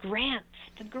 It's grants,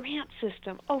 the grant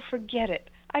system. Oh, forget it.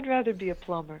 I'd rather be a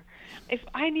plumber. If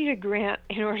I need a grant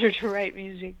in order to write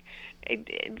music,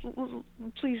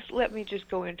 please let me just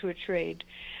go into a trade,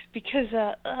 because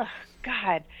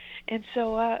God. And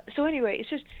so anyway, it's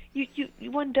just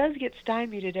one does get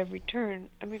stymied at every turn.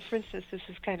 I mean, for instance, this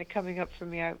is kind of coming up for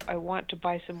me. I want to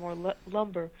buy some more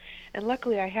lumber, and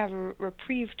luckily I have a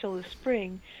reprieve till the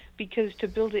spring, because to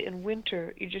build it in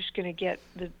winter, you're just going to get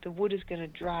the wood is going to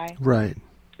dry. Right.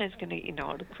 It's going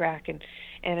to to crack and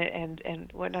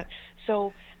whatnot.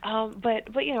 So, but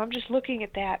I'm just looking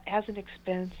at that as an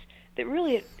expense. That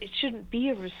really it shouldn't be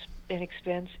an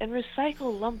expense. And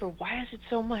recycled lumber, why is it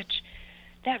so much?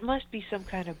 That must be some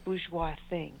kind of bourgeois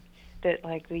thing, that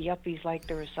like the yuppies like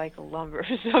the recycled lumber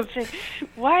or something.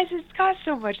 Why does it cost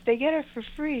so much? They get it for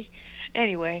free.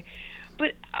 Anyway,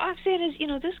 but all I'm saying is,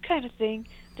 this kind of thing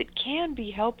that can be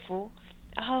helpful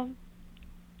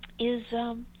is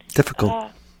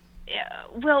difficult.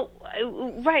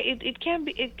 Right. It can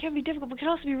be difficult, but it can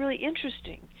also be really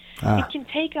interesting. It can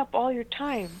take up all your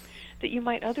time that you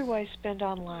might otherwise spend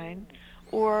online,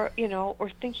 or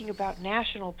thinking about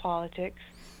national politics,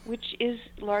 which is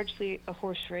largely a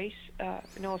horse race.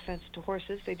 No offense to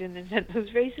horses, they didn't invent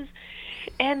those races,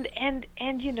 and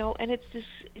it's this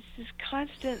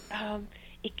constant,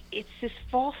 it's this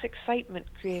false excitement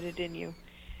created in you,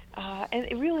 and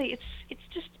it's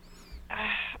just,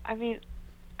 I mean,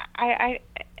 I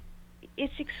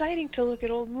it's exciting to look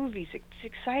at old movies. It's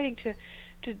exciting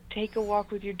to take a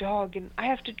walk with your dog, and I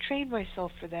have to train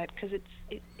myself for that because it's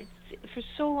for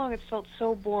so long it felt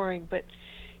so boring. But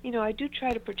I do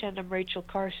try to pretend I'm Rachel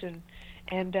Carson,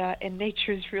 and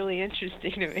nature is really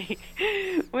interesting to me.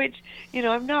 Which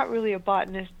I'm not really a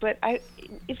botanist, but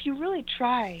if you really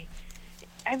try,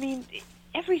 I mean,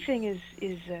 everything is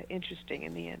interesting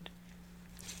in the end.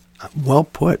 Well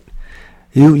put.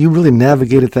 You really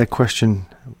navigated that question,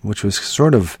 which was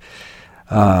sort of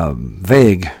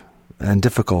vague and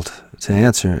difficult to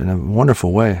answer in a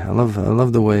wonderful way. I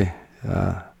love the way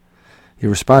you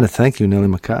responded. Thank you, Nellie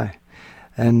McKay.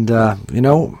 And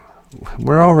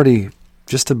we're already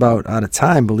just about out of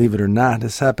time, believe it or not.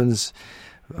 This happens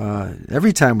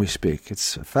every time we speak.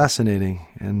 It's fascinating,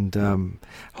 and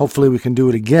hopefully we can do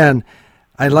it again.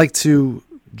 I'd like to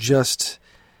just,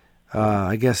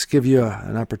 I guess, give you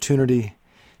an opportunity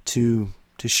to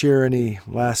share any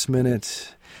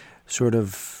last-minute sort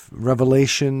of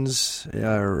revelations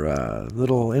or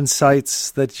little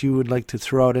insights that you would like to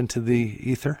throw out into the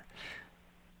ether.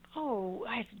 Oh,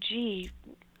 gee.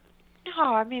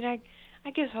 No, I mean, I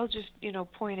guess I'll just,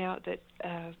 point out that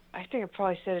I think I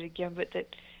probably said it again, but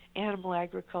that animal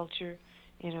agriculture,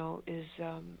 is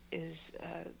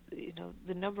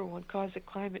the number one cause of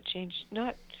climate change,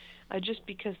 not just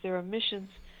because their emissions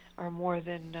are more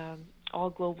than all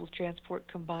global transport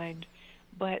combined,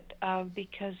 but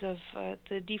because of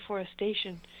the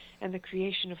deforestation and the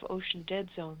creation of ocean dead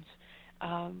zones,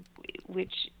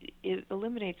 which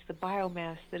eliminates the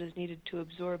biomass that is needed to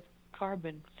absorb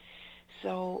carbon.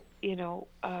 So,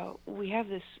 we have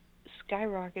this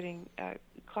skyrocketing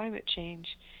climate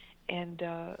change and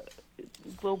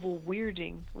global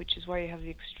weirding, which is why you have the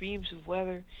extremes of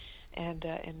weather and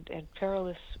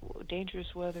perilous,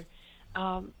 dangerous weather,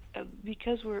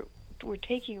 because we're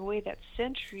taking away that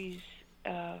centuries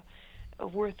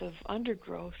worth of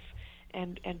undergrowth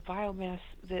and biomass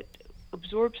that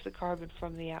absorbs the carbon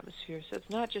from the atmosphere. So it's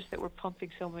not just that we're pumping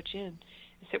so much in;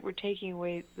 it's that we're taking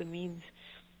away the means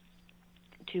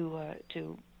to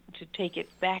take it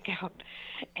back out,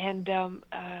 and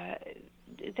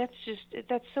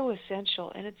that's so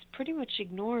essential, and it's pretty much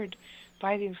ignored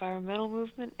by the environmental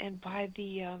movement and by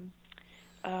the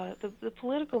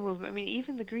political movement. I mean,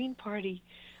 even the Green Party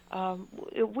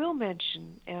it will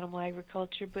mention animal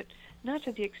agriculture, but not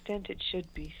to the extent it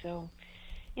should be. So,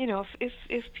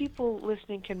 if people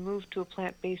listening can move to a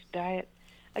plant-based diet,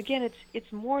 again,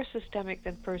 it's more systemic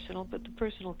than personal, but the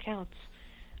personal counts.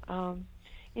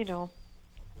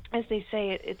 As they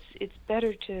say, it's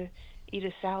better to eat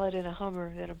a salad in a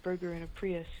Hummer than a burger in a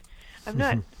Prius. I'm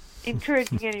not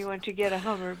encouraging anyone to get a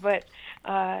Hummer, but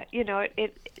a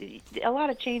lot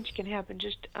of change can happen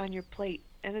just on your plate,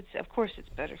 and of course it's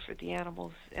better for the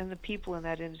animals and the people in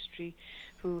that industry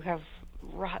who have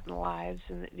rotten lives,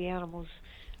 and the animals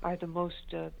are the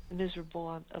most miserable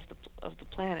of the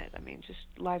planet. I mean, just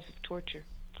lives of torture.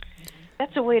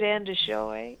 That's a way to end a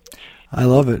show, eh? I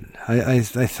love it. I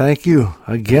thank you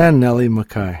again, Nellie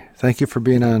McKay. Thank you for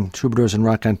being on Troubadours and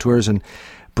Rock on Tours, and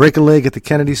break a leg at the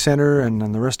Kennedy Center and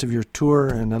on the rest of your tour,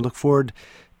 and I look forward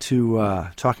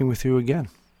to talking with you again.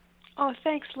 Oh,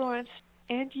 thanks, Lawrence.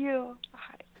 And you.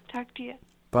 Talk to you.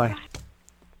 Bye.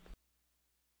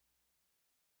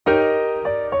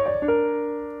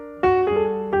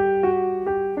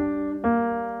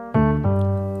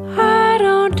 I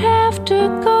don't have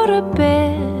to go to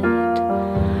bed.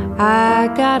 I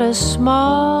got a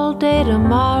small day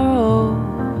tomorrow.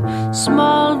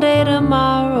 Small day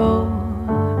tomorrow.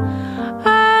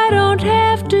 I don't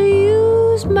have to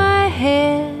use my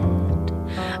head.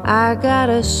 I got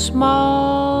a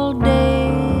small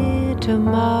day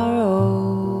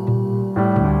tomorrow.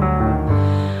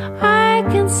 I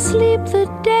can sleep the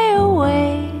day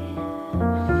away,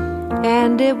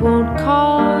 and it won't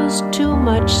cause too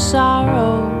much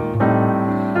sorrow.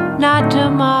 Not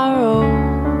tomorrow.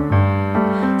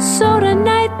 So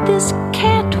tonight this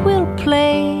cat will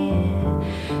play.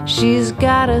 She's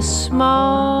got a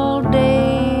small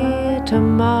day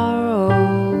tomorrow.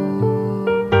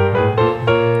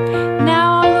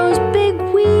 Now all those big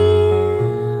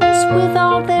wheels with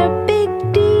all their big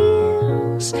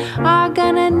deals are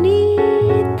gonna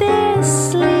need their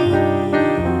sleep.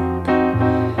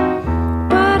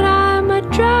 But I'm a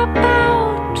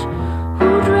dropout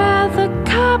who'd rather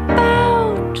cop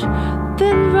out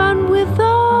than run with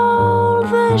all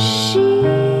the sheep.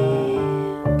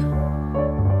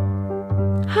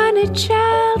 Honey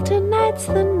child, tonight's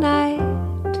the night,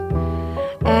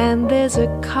 and there's a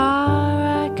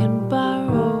car I can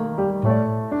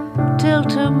borrow till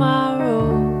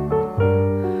tomorrow.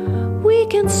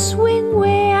 swing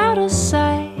way out of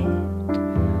sight.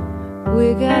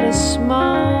 We got a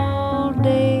small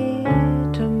day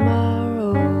tomorrow.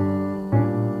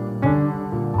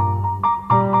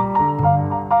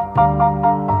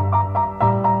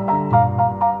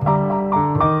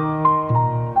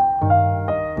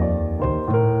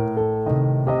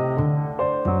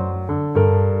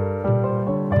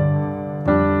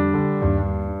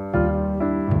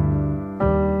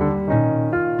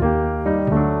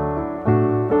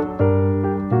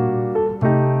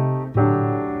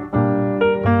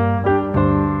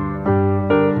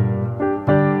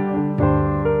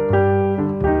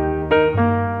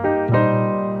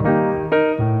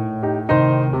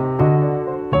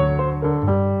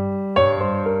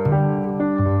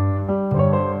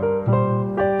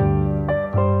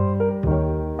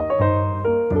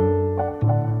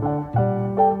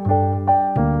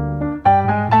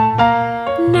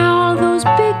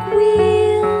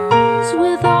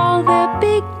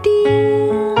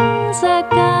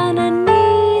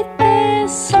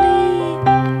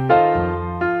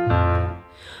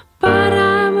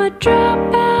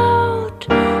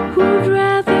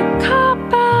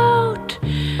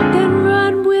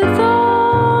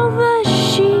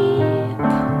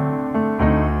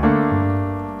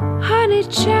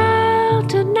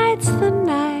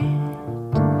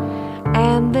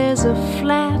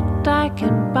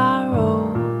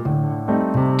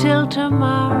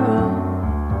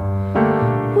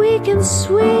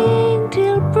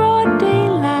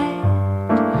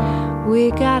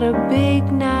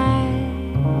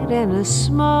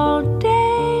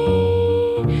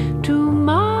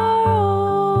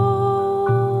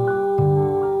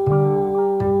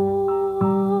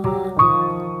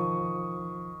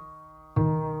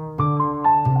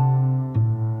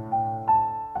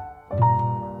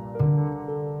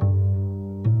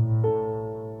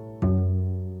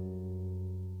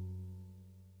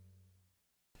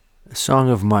 Song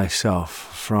of Myself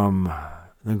from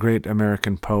the great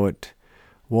American poet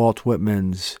Walt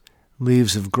Whitman's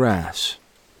Leaves of Grass.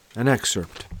 An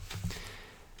excerpt.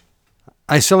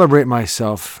 I celebrate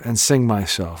myself and sing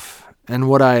myself, and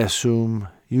what I assume,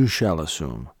 you shall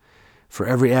assume. For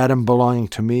every atom belonging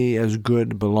to me as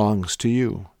good belongs to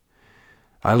you.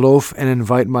 I loaf and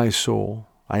invite my soul.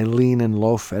 I lean and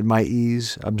loaf at my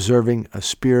ease, observing a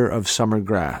spear of summer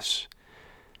grass.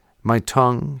 My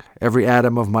tongue, every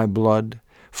atom of my blood,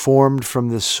 formed from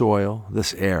this soil,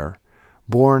 this air,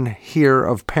 born here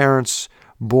of parents,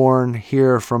 born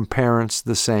here from parents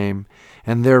the same,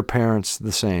 and their parents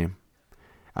the same.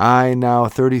 I, now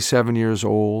 37 years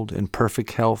old, in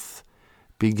perfect health,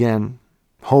 begin,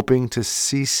 hoping to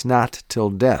cease not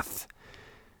till death.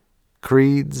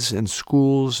 Creeds and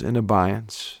schools in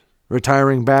abeyance,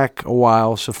 retiring back a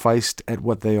while sufficed at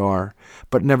what they are,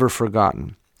 but never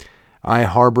forgotten. I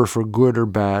harbor for good or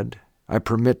bad. I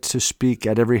permit to speak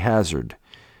at every hazard.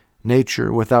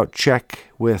 Nature without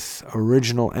check with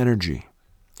original energy.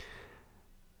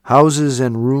 Houses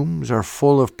and rooms are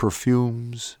full of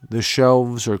perfumes. The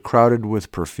shelves are crowded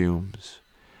with perfumes.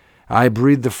 I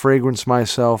breathe the fragrance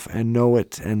myself and know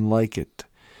it and like it.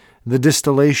 The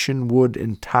distillation would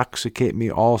intoxicate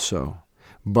me also,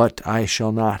 but I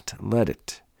shall not let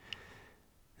it.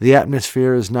 The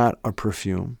atmosphere is not a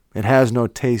perfume. It has no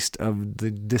taste of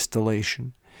the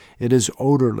distillation. It is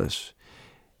odorless.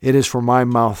 It is for my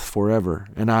mouth forever,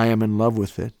 and I am in love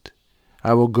with it.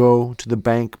 I will go to the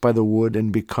bank by the wood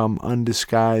and become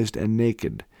undisguised and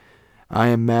naked. I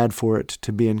am mad for it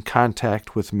to be in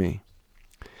contact with me.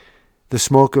 The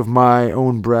smoke of my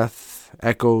own breath,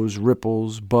 echoes,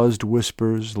 ripples, buzzed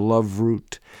whispers, love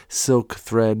root, silk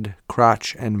thread,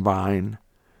 crotch and vine.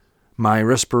 My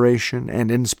respiration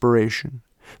and inspiration,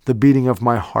 the beating of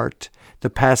my heart, the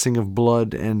passing of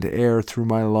blood and air through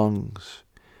my lungs,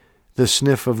 the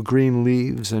sniff of green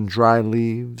leaves and dry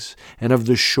leaves, and of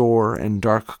the shore and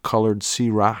dark-colored sea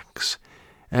rocks,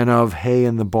 and of hay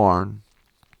in the barn,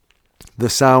 the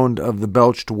sound of the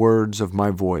belched words of my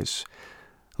voice,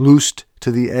 loosed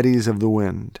to the eddies of the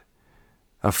wind,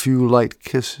 a few light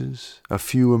kisses, a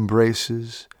few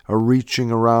embraces, a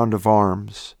reaching around of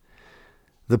arms,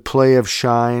 the play of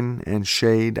shine and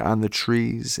shade on the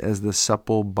trees as the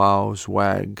supple boughs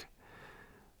wag,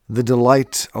 the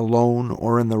delight alone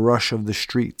or in the rush of the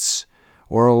streets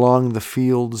or along the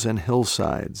fields and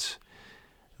hillsides,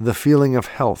 the feeling of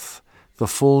health, the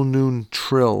full noon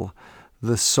trill,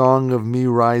 the song of me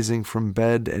rising from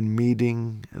bed and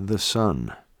meeting the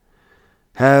sun.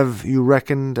 Have you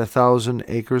reckoned 1,000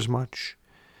 acres much?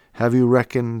 Have you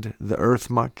reckoned the earth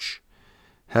much?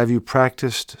 Have you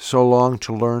practiced so long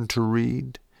to learn to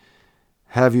read?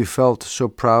 Have you felt so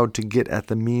proud to get at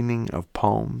the meaning of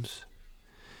poems?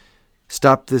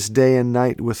 Stop this day and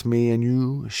night with me, and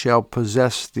you shall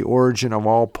possess the origin of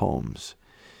all poems.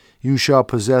 You shall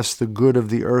possess the good of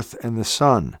the earth and the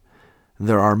sun.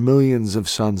 There are millions of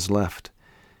suns left.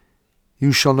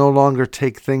 You shall no longer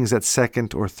take things at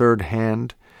second or third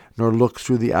hand, nor look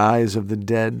through the eyes of the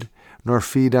dead, nor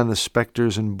feed on the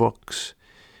spectres in books.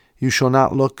 You shall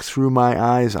not look through my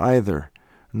eyes either,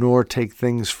 nor take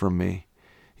things from me.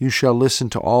 You shall listen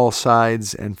to all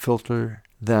sides and filter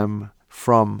them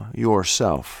from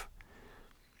yourself.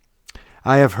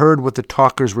 I have heard what the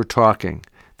talkers were talking,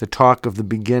 the talk of the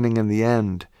beginning and the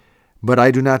end, but I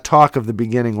do not talk of the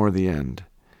beginning or the end.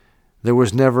 There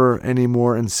was never any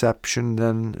more inception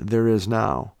than there is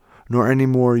now, nor any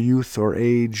more youth or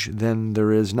age than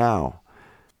there is now,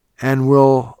 and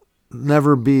will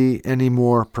never be any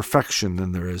more perfection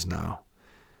than there is now,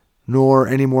 nor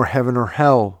any more heaven or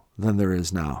hell than there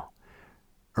is now.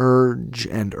 Urge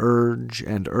and urge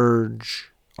and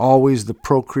urge, always the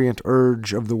procreant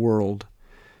urge of the world.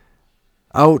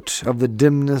 Out of the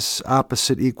dimness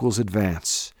opposite equals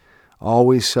advance,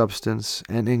 always substance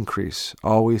and increase,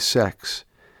 always sex,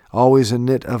 always a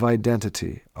knit of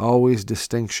identity, always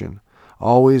distinction,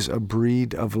 always a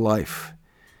breed of life.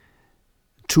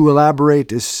 To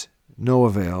elaborate is no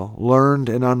avail. Learned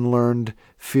and unlearned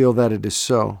feel that it is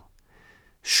so.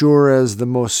 Sure as the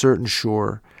most certain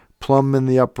shore, plumb in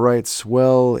the uprights,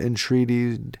 well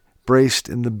entreated, braced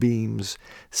in the beams,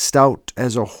 stout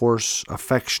as a horse,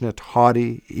 affectionate,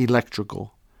 haughty,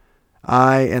 electrical.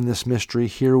 I and this mystery,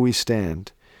 here we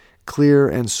stand, clear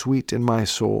and sweet in my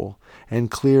soul, and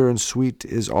clear and sweet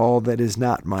is all that is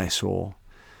not my soul.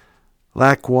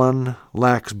 Lack one,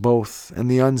 lacks both, and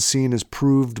the unseen is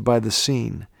proved by the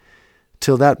seen,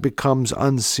 till that becomes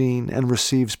unseen and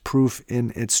receives proof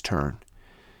in its turn.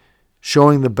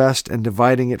 Showing the best and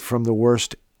dividing it from the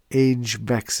worst, age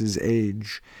vexes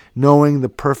age, knowing the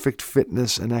perfect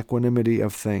fitness and equanimity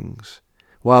of things.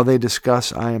 While they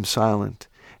discuss, I am silent,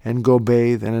 and go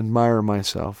bathe and admire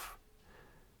myself.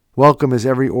 Welcome is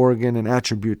every organ and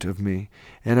attribute of me,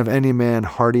 and of any man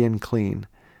hearty and clean.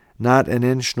 Not an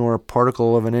inch nor a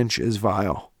particle of an inch is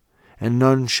vile, and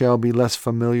none shall be less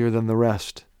familiar than the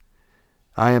rest.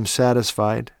 I am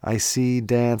satisfied, I see,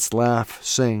 dance, laugh,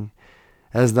 sing,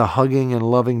 as the hugging and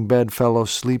loving bedfellow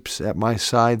sleeps at my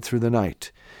side through the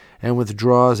night, and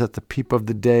withdraws at the peep of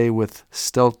the day with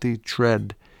stealthy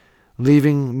tread,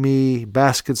 leaving me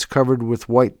baskets covered with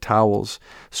white towels,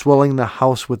 swelling the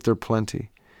house with their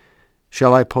plenty.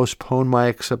 Shall I postpone my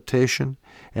acceptation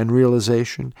and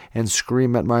realization and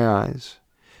scream at my eyes,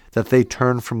 that they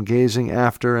turn from gazing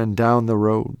after and down the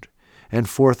road, and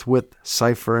forthwith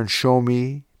cipher and show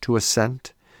me to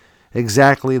assent?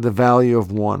 Exactly the value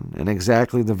of one, and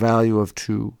exactly the value of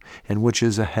two, and which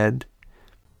is ahead?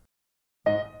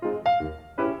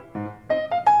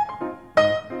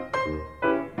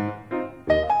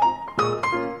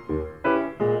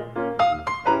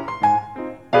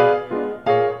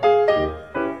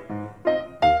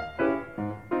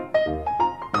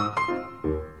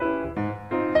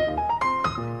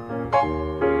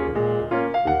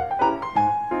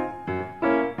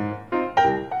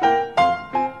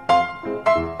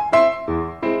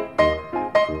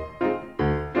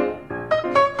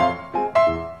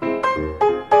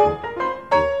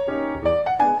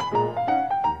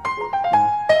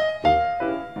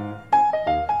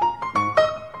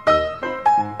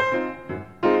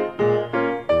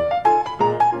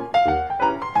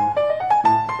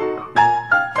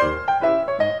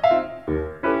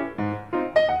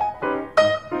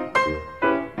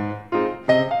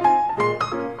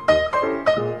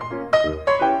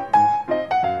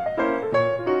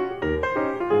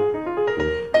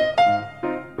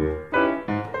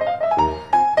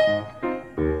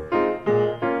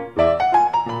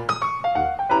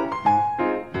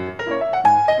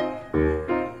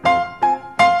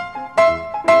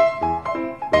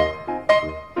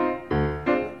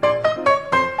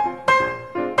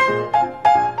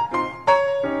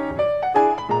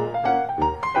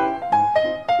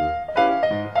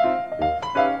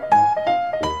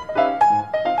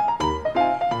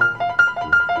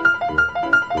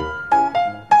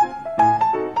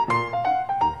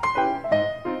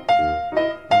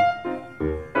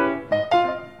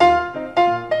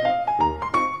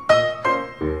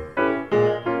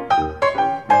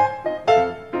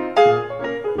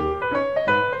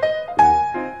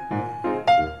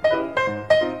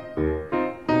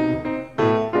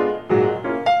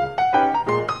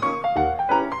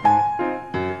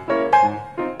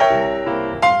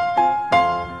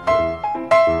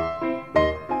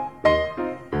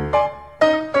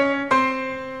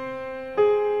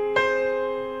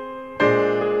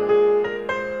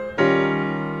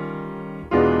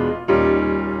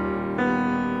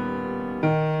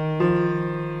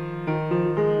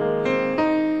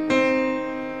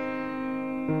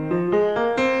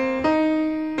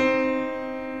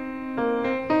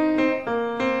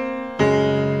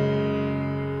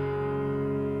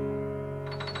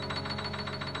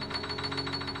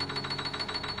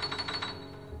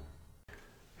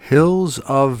 Hills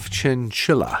of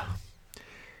Chinchilla.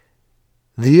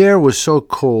 The air was so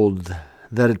cold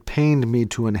that it pained me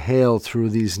to inhale through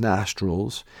these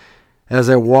nostrils as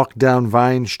I walked down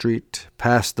Vine Street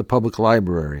past the public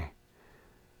library.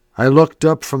 I looked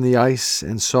up from the ice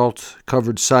and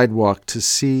salt-covered sidewalk to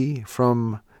see,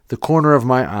 from the corner of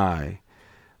my eye,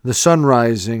 the sun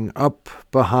rising up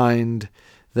behind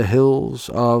the hills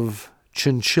of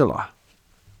Chinchilla.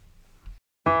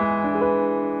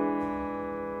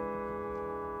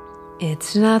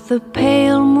 It's not the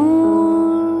pale moon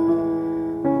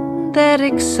that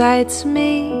excites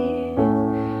me,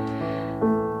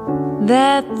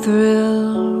 that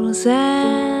thrills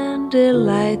and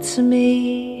delights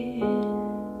me.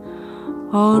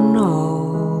 Oh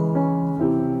no,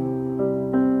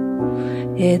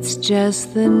 it's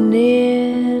just the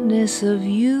nearness of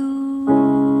you.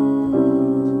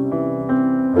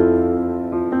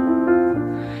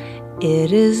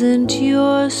 It isn't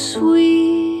your sweet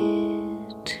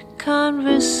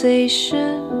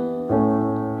conversation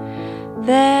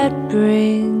that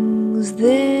brings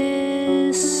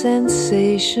this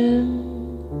sensation.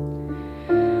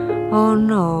 Oh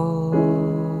no,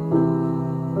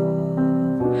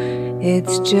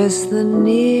 it's just the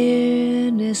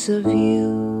nearness of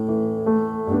you.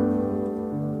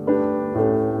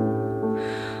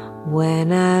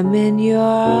 When I'm in your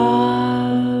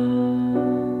arms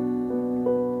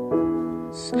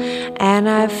and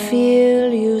I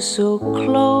feel you so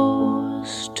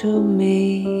close to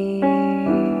me,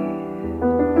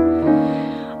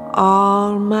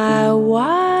 all my wildest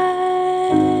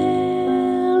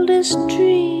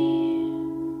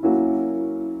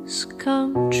dreams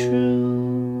come true.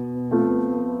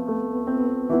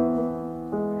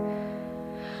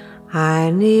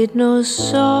 I need no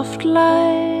soft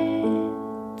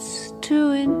lights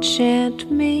to enchant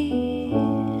me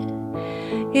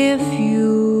if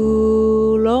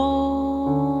you'll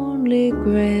only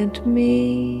grant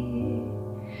me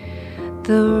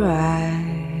the right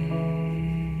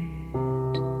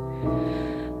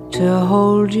to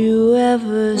hold you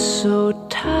ever so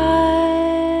tight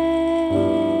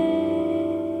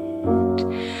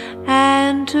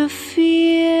and to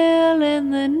feel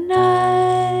in the night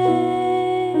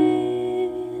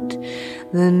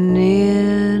the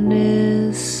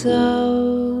nearness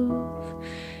of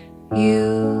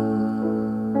you.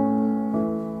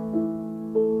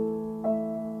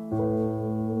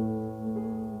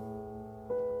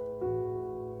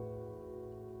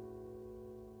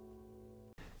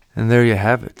 And there you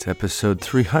have it, episode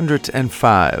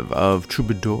 305 of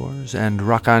Troubadours and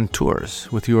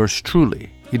Raconteurs with yours truly,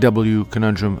 E.W.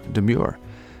 Conundrum Demure.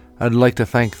 I'd like to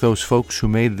thank those folks who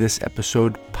made this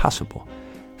episode possible.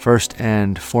 First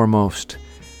and foremost,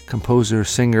 composer,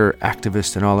 singer,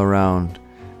 activist, and all-around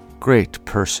great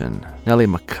person, Nellie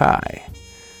Mackay.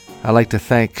 I'd like to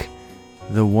thank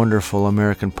the wonderful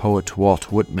American poet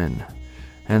Walt Whitman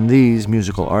and these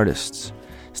musical artists,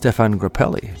 Stefan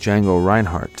Grappelli, Django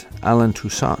Reinhardt, Alan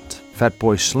Toussaint,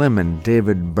 Fatboy Slim and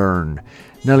David Byrne,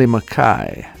 Nellie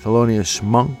Mackay, Thelonious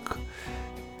Monk,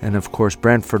 and of course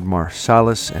Branford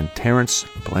Marsalis and Terence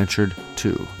Blanchard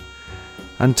too.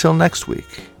 Until next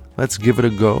week, let's give it a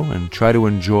go and try to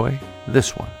enjoy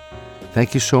this one.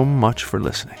 Thank you so much for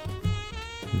listening.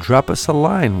 Drop us a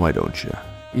line, why don't you?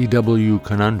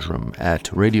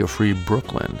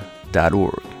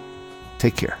 EWConundrum@radiofreebrooklyn.org.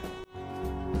 Take care.